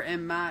before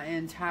in my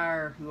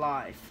entire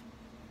life.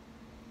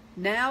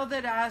 Now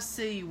that I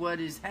see what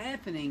is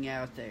happening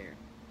out there.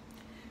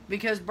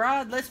 Because,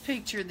 Bride, let's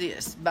picture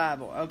this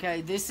Bible,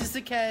 okay? This is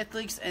the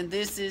Catholics and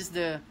this is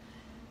the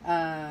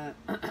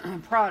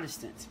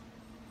Protestants.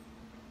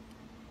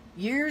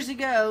 Years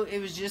ago, it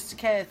was just the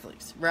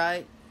Catholics,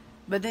 right?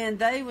 But then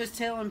they was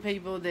telling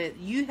people that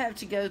you have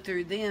to go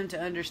through them to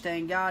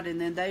understand God,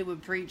 and then they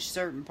would preach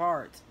certain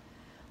parts.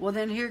 Well,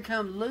 then here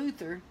comes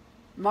Luther,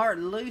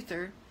 Martin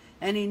Luther,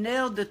 and he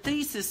nailed the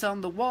thesis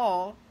on the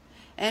wall,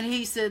 and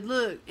he said,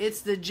 look,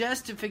 it's the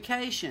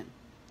justification.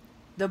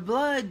 The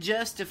blood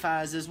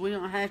justifies us. We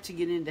don't have to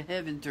get into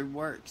heaven through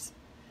works.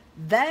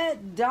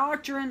 That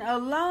doctrine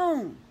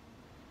alone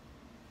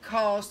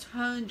cost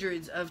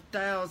hundreds of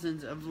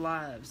thousands of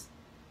lives.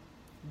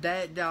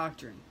 That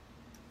doctrine.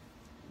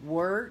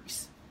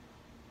 Works,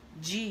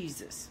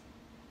 Jesus.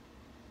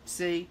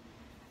 See?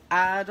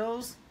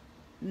 Idols,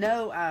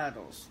 no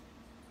idols.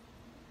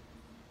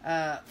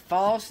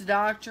 False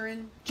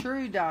doctrine,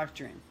 true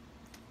doctrine.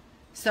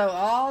 So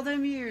all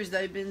them years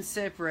they've been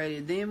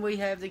separated. Then we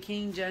have the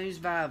King James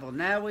Bible.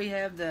 Now we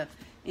have the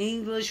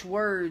English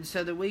Word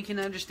so that we can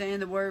understand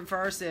the Word for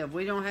ourselves.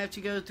 We don't have to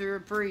go through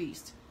a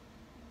priest.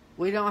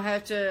 We don't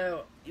have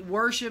to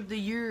worship the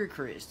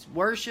Eucharist,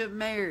 worship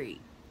Mary.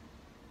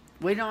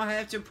 We don't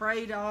have to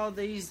pray to all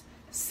these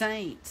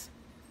saints.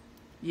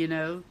 You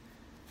know,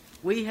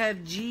 we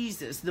have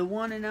Jesus, the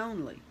one and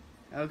only.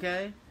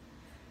 Okay?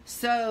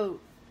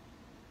 So,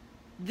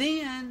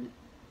 then,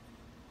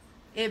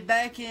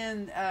 back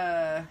in,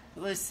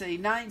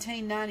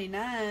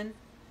 1999,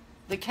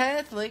 the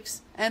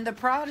Catholics and the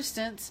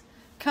Protestants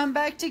come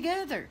back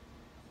together.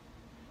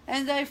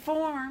 And they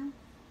form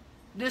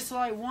this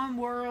like one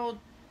world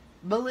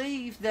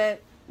belief that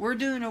we're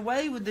doing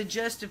away with the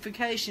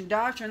justification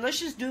doctrine.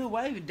 Let's just do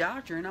away with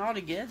doctrine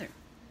altogether.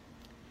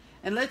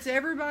 And let's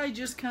everybody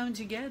just come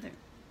together.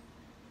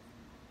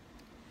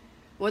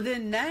 Well,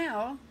 then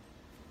now,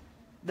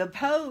 the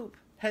Pope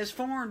has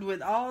formed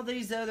with all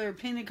these other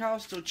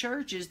Pentecostal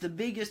churches, the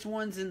biggest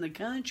ones in the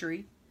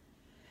country.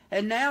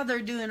 And now they're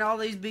doing all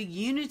these big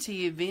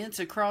unity events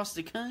across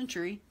the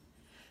country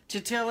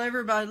to tell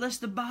everybody,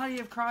 the body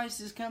of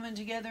Christ is coming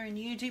together in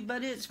unity.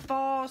 But it's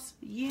false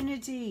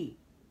unity.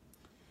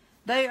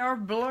 They are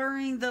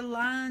blurring the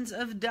lines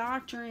of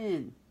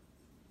doctrine.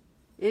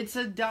 It's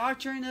a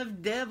doctrine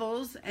of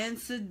devils and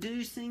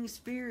seducing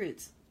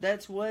spirits.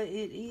 That's what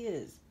it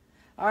is.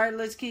 Alright,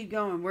 let's keep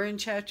going. We're in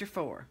chapter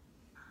 4.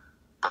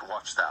 But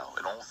watch thou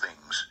in all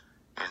things,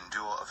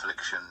 endure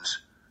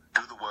afflictions,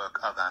 do the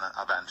work of an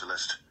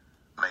evangelist,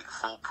 make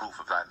full proof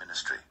of thy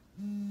ministry.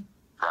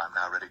 For I am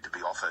now ready to be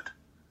offered,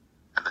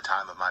 and the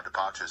time of my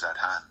departure is at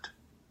hand.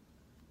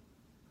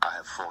 I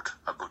have fought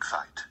a good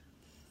fight.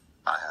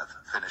 I have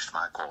finished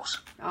my course.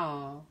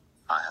 Aww.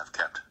 I have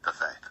kept the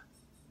faith.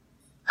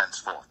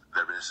 Henceforth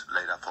there is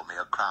laid up for me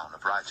a crown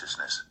of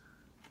righteousness,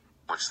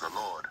 which the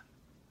Lord,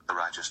 the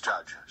righteous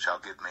judge, shall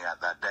give me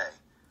at that day.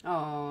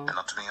 Aww. And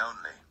not to me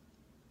only,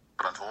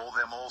 but unto all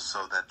them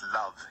also that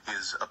love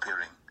his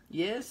appearing.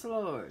 Yes,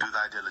 Lord. Do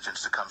thy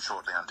diligence to come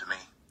shortly unto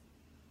me.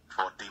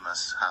 For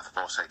Demas hath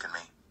forsaken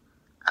me,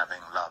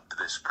 having loved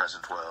this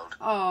present world,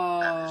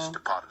 and is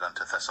departed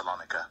unto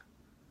Thessalonica.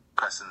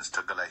 Crescens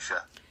to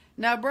Galatia.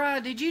 Now,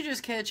 Bride, did you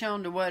just catch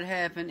on to what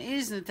happened?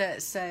 Isn't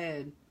that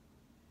sad?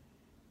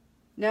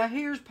 Now,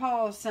 here's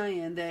Paul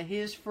saying that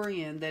his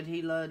friend that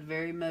he loved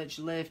very much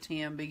left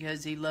him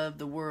because he loved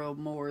the world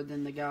more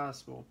than the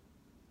gospel.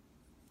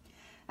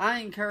 I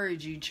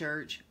encourage you,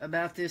 church,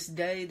 about this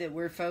day that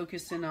we're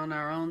focusing on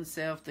our own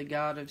self, the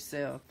God of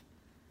self.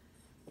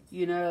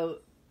 You know,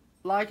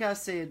 like I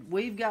said,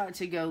 we've got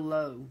to go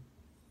low.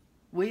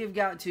 We have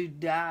got to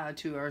die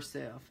to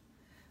ourselves.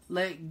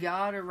 Let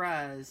God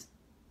arise.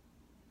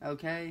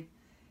 Okay?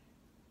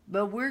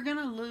 But we're going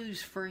to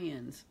lose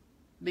friends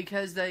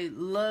because they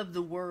love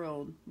the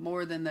world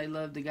more than they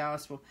love the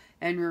gospel.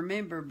 And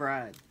remember,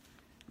 bride,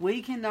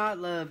 we cannot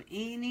love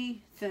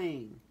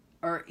anything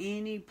or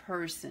any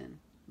person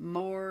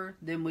more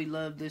than we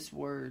love this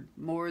word,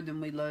 more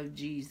than we love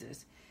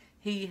Jesus.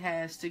 He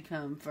has to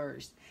come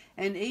first.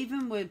 And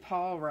even with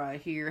Paul right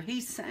here, he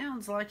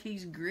sounds like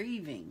he's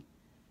grieving.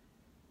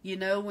 You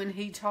know, when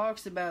he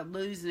talks about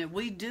losing it,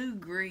 we do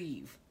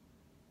grieve.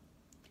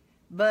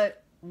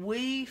 But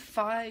we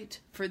fight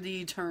for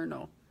the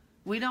eternal.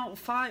 We don't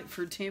fight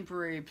for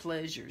temporary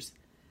pleasures.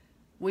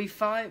 We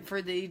fight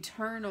for the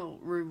eternal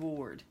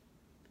reward.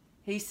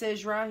 He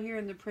says right here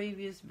in the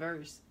previous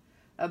verse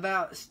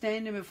about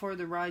standing before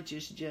the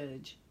righteous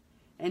judge,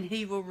 and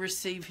he will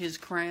receive his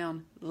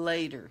crown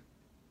later.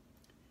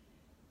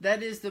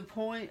 That is the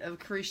point of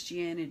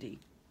Christianity.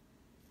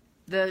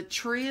 The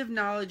tree of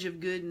knowledge of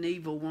good and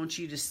evil wants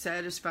you to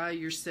satisfy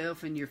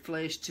yourself and your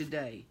flesh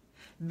today.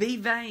 Be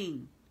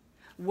vain.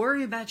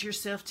 Worry about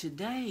yourself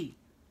today.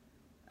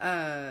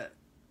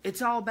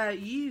 It's all about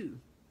you,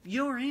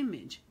 your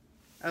image.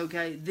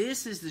 Okay,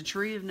 this is the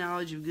tree of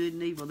knowledge of good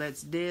and evil.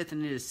 That's death,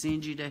 and it'll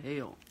send you to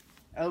hell.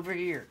 Over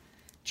here,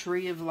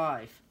 tree of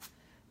life.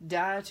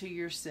 Die to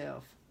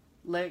yourself.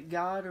 Let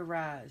God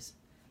arise.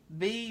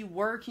 Be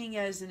working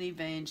as an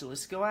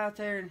evangelist. Go out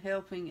there and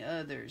helping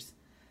others.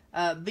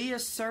 Be a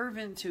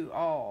servant to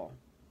all.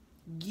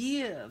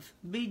 Give.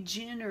 Be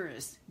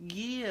generous.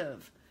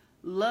 Give.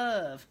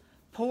 Love.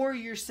 Pour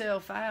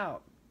yourself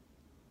out.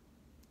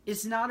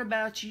 It's not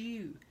about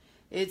you.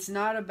 It's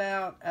not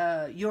about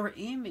your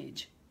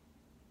image.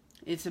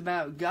 It's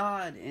about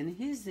God and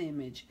His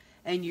image.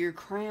 And your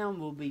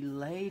crown will be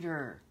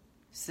later.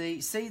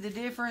 See the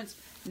difference?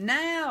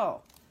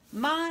 Now.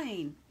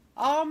 Mine.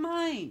 All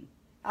mine.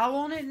 I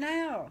want it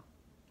now.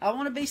 I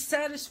want to be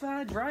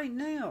satisfied right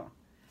now.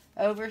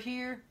 Over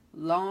here,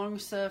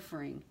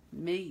 long-suffering,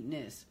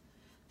 meekness,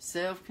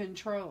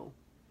 self-control.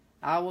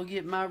 I will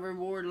get my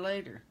reward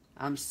later.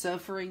 I'm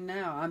suffering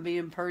now. I'm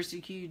being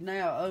persecuted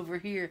now. Over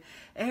here,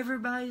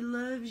 everybody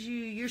loves you.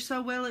 You're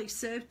so well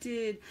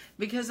accepted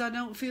because I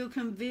don't feel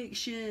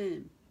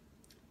conviction.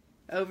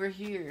 Over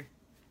here,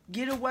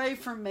 get away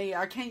from me.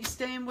 I can't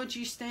stand what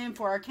you stand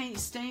for. I can't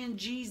stand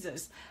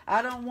Jesus.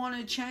 I don't want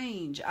to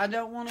change. I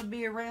don't want to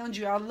be around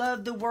you. I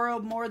love the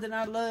world more than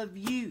I love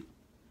you.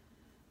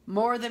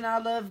 More than I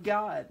love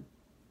God.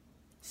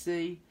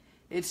 See?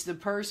 It's the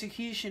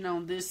persecution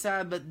on this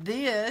side, but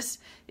this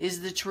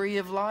is the tree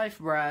of life,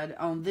 bride,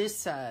 on this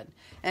side.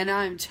 And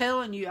I'm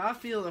telling you, I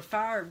feel the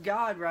fire of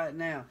God right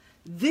now.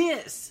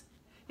 This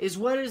is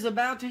what is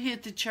about to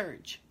hit the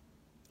church.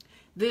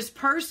 This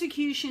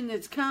persecution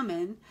that's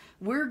coming,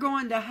 we're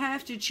going to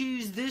have to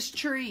choose this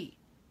tree,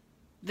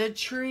 the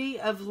tree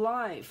of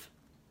life.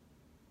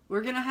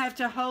 We're going to have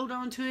to hold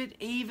on to it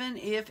even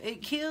if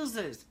it kills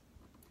us.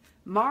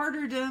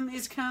 Martyrdom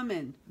is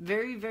coming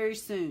very, very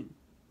soon.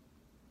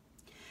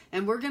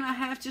 And we're going to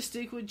have to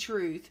stick with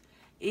truth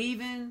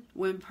even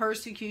when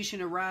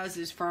persecution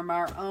arises from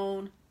our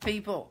own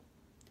people.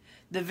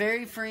 The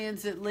very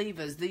friends that leave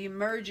us, the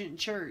emergent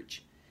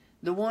church,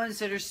 the ones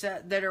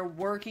that are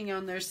working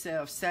on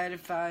themselves,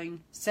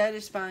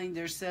 satisfying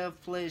their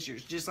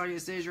self-pleasures. Just like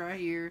it says right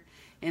here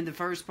in the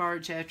first part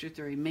of chapter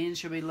 3. Men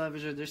shall be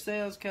lovers of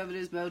themselves,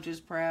 covetous, boasters,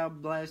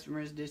 proud,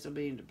 blasphemers,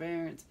 disobedient to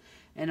parents,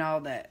 and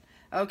all that.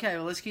 Okay,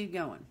 well, let's keep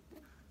going.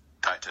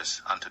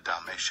 Titus unto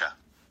Dalmatia.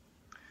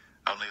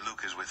 Only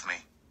Luke is with me.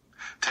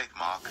 Take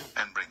Mark,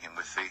 and bring him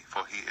with thee,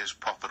 for he is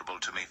profitable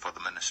to me for the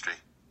ministry.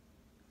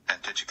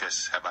 And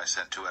Tychicus have I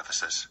sent to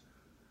Ephesus.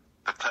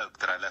 The cloak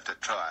that I left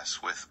at Troas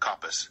with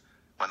Carpus,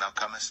 when thou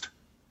comest,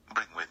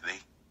 bring with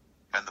thee,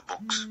 and the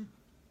books,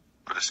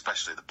 but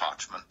especially the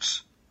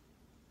parchments.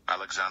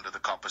 Alexander the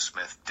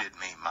coppersmith did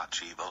me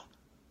much evil.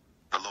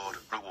 The Lord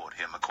reward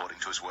him according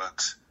to his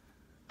works,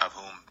 of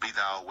whom be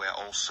thou aware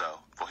also,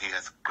 for he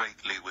hath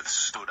greatly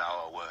withstood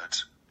our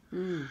words.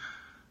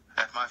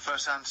 At my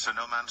first answer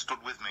no man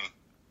stood with me,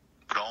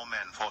 but all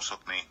men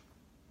forsook me.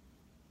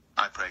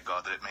 I pray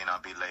God that it may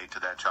not be laid to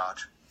their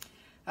charge.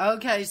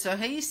 Okay, so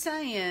he's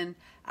saying,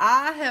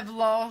 I have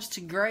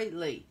lost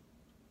greatly.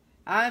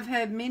 I've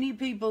had many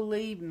people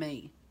leave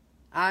me.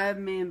 I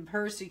have been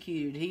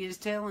persecuted. He is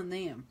telling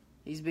them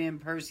he's being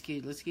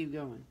persecuted. Let's keep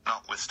going.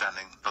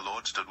 Notwithstanding, the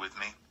Lord stood with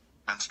me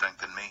and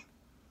strengthened me,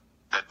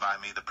 that by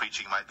me the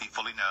preaching might be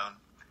fully known,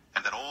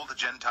 and that all the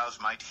Gentiles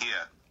might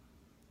hear.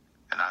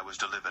 And I was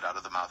delivered out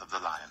of the mouth of the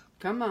lion.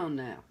 Come on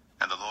now.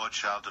 And the Lord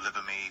shall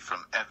deliver me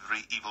from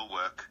every evil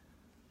work,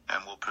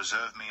 and will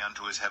preserve me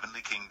unto his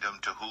heavenly kingdom,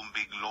 to whom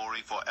be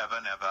glory forever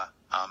and ever.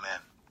 Amen.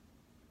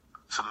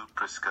 Salute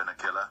Prisca and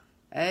Aquila.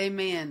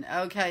 Amen.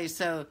 Okay,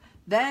 so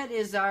that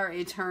is our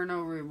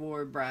eternal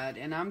reward, bride,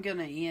 and I'm going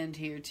to end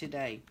here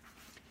today.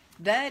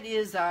 That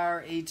is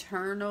our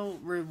eternal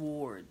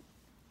reward.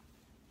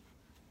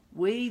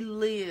 We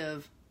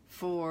live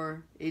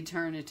for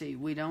eternity.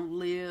 We don't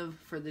live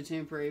for the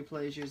temporary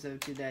pleasures of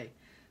today.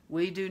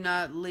 We do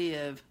not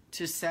live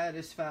to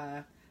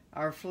satisfy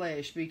our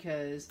flesh,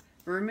 because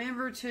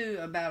remember too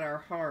about our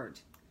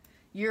heart.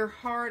 Your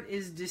heart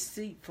is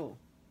deceitful.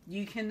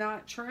 You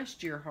cannot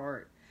trust your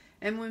heart.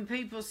 And when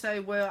people say,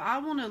 well, I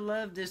want to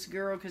love this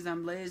girl because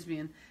I'm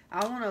lesbian,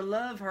 I want to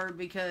love her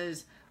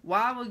because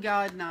why would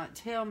God not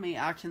tell me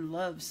I can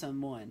love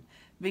someone?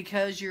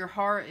 Because your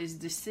heart is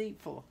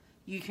deceitful.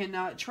 You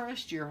cannot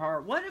trust your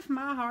heart. What if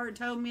my heart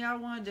told me I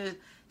wanted to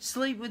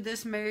sleep with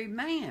this married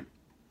man?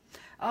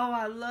 Oh,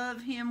 I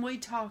love him. We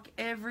talk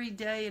every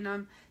day and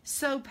I'm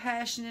so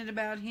passionate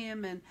about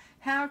him. And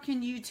how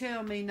can you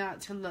tell me not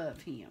to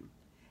love him?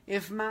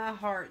 If my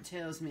heart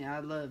tells me I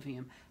love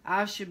him,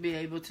 I should be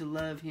able to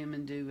love him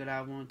and do what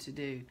I want to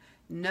do.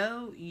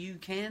 No, you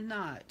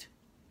cannot.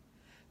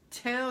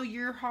 Tell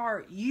your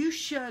heart, you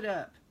shut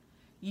up.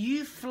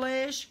 You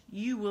flesh,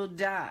 you will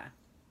die.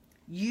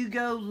 You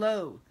go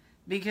low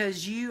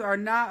because you are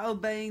not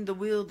obeying the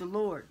will of the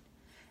Lord.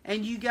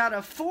 And you got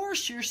to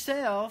force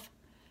yourself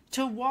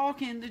to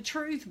walk in the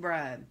truth,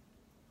 bride.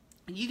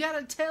 You got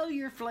to tell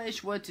your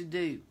flesh what to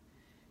do.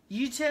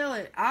 You tell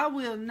it, I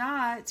will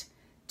not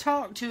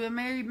talk to a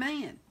married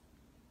man.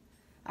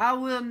 I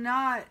will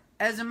not,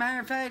 as a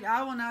matter of fact,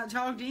 I will not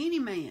talk to any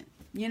man,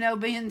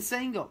 being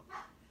single.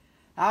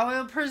 I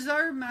will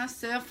preserve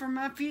myself for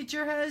my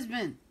future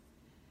husband.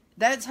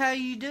 That's how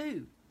you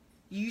do.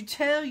 You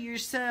tell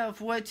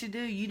yourself what to do.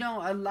 You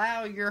don't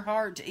allow your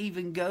heart to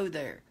even go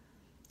there.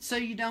 So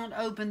you don't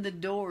open the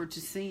door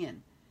to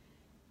sin.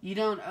 You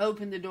don't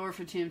open the door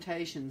for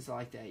temptations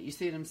like that. You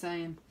see what I'm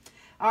saying?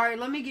 All right,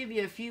 let me give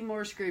you a few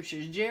more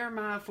scriptures.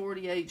 Jeremiah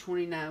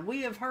 48:29.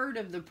 We have heard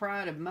of the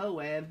pride of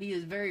Moab. He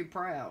is very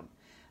proud.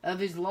 Of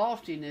his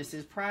loftiness,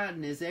 his pride,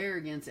 and his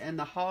arrogance, and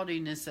the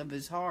haughtiness of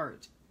his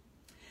heart.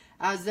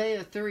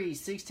 Isaiah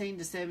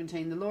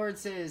 3:16-17. The Lord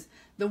says,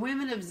 the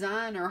women of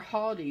Zion are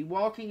haughty,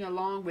 walking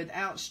along with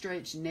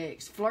outstretched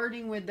necks,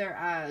 flirting with their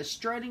eyes,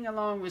 strutting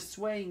along with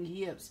swaying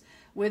hips,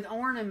 with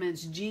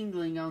ornaments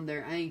jingling on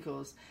their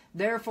ankles.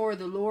 Therefore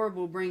the Lord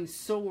will bring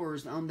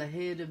sores on the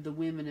head of the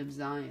women of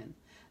Zion.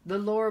 The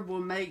Lord will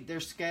make their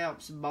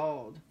scalps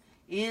bald.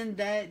 In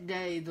that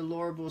day the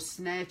Lord will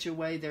snatch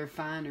away their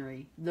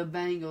finery, the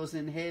bangles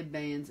and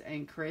headbands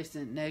and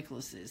crescent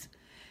necklaces.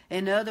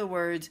 In other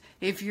words,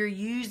 if you're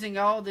using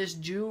all this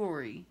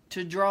jewelry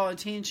to draw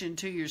attention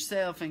to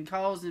yourself and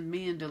causing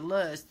men to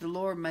lust, the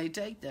Lord may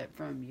take that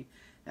from you.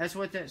 That's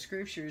what that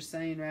scripture is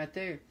saying right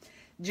there.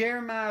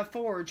 Jeremiah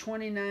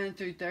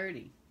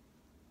 4:29-30.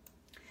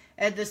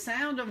 At the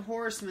sound of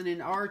horsemen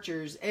and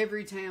archers,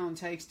 every town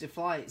takes to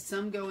flight.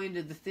 Some go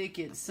into the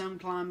thickets, some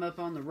climb up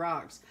on the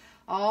rocks.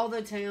 All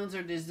the towns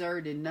are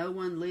deserted, no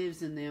one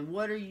lives in them.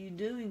 What are you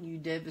doing, you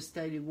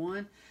devastated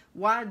one?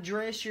 Why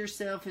dress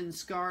yourself in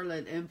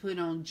scarlet and put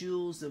on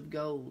jewels of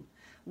gold?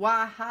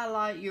 Why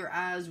highlight your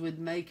eyes with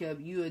makeup?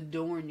 You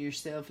adorn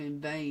yourself in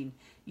vain.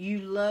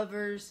 Your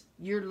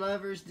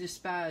lovers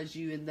despise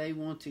you and they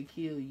want to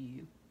kill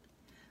you.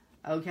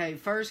 Okay,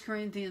 1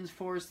 Corinthians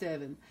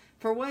 4:7.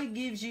 For what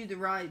gives you the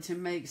right to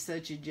make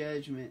such a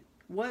judgment?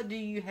 What do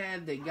you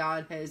have that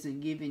God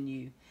hasn't given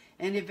you?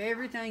 And if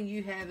everything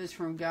you have is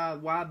from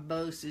God, why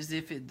boast as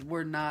if it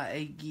were not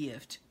a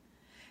gift?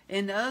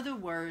 In other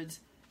words,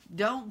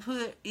 don't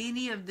put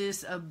any of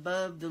this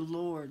above the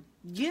Lord.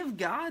 Give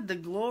God the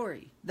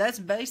glory. That's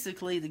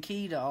basically the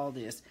key to all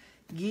this.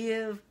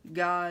 Give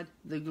God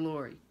the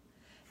glory.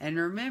 And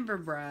remember,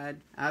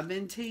 bride, I've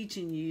been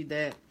teaching you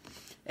that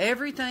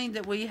everything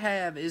that we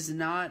have is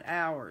not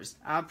ours.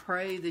 I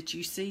pray that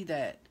you see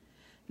that.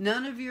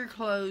 None of your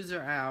clothes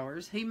are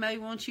ours. He may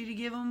want you to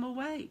give them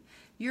away.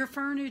 Your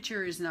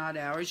furniture is not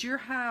ours. Your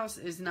house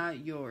is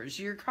not yours.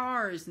 Your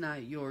car is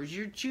not yours.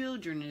 Your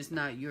children is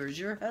not yours.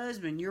 Your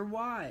husband, your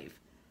wife,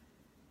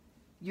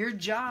 your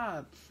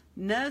job.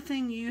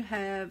 Nothing you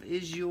have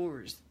is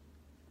yours.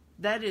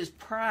 That is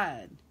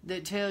pride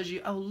that tells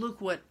you, oh, look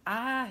what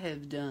I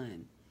have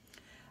done.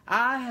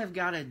 I have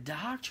got a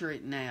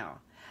doctorate now.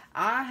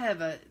 I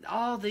have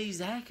all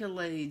these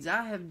accolades.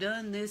 I have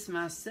done this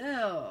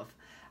myself.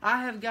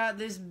 I have got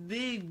this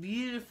big,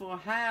 beautiful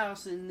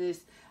house and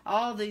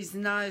all these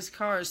nice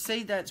cars.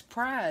 See, that's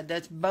pride.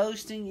 That's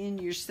boasting in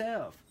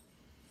yourself.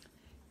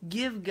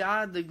 Give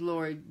God the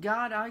glory.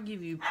 God, I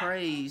give you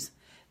praise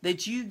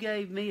that you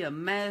gave me a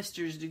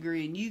master's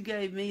degree and you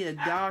gave me a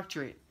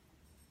doctorate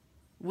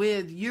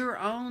with your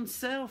own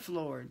self,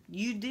 Lord.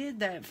 You did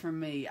that for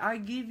me. I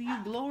give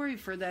you glory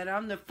for that.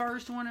 I'm the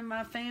first one in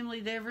my family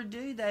to ever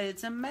do that.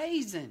 It's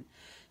amazing.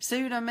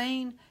 See what I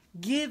mean?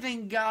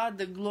 Giving God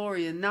the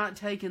glory and not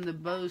taking the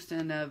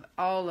boasting of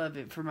all of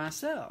it for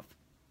myself.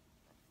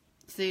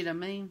 See what I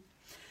mean?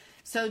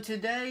 So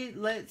today,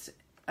 let's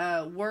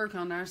work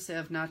on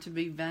ourselves not to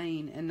be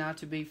vain and not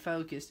to be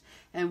focused.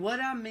 And what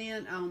I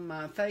meant on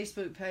my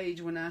Facebook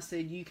page when I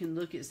said you can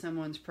look at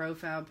someone's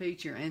profile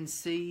picture and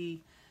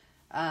see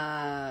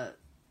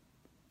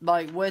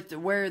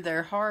where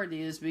their heart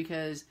is,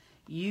 because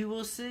you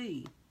will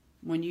see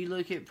when you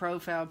look at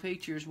profile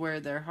pictures where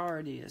their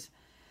heart is.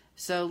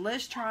 So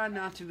let's try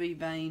not to be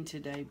vain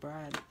today,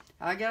 bride.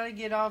 I got to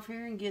get off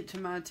here and get to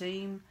my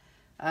team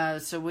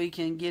so we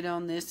can get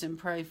on this and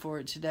pray for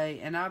it today.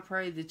 And I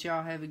pray that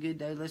y'all have a good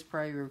day. Let's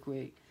pray real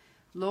quick.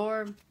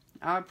 Lord,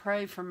 I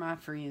pray for my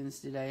friends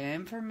today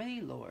and for me,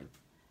 Lord,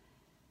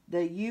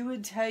 that you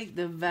would take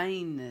the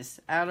vainness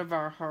out of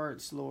our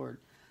hearts, Lord.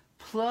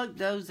 Pluck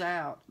those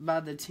out by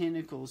the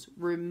tentacles.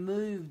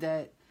 Remove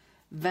that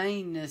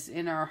vainness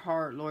in our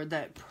heart, Lord,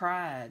 that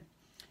pride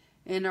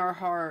in our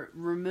heart.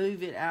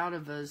 Remove it out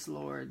of us,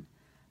 Lord.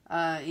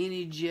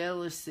 Any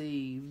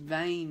jealousy,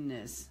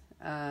 vainness,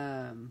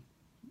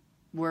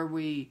 where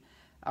we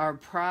are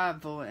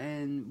prideful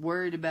and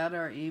worried about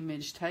our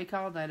image, take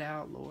all that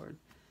out, Lord.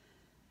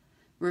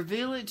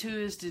 Reveal it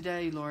to us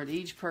today, Lord,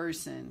 each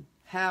person,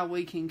 how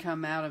we can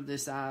come out of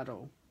this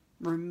idol.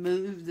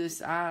 Remove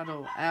this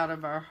idol out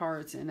of our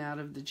hearts and out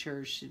of the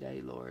church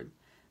today, Lord.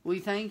 We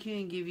thank you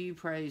and give you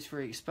praise for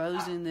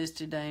exposing this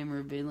today and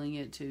revealing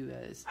it to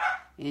us.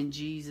 In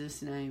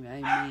Jesus' name,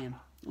 amen.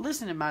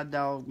 Listen to my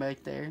dog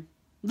back there.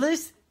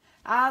 Listen,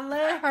 I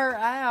let her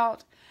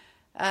out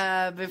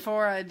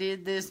before I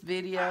did this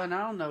video, and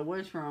I don't know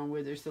what's wrong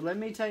with her. So let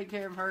me take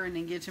care of her and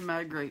then get to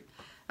my group.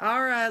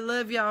 All right,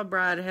 love y'all,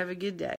 bride. Have a good day.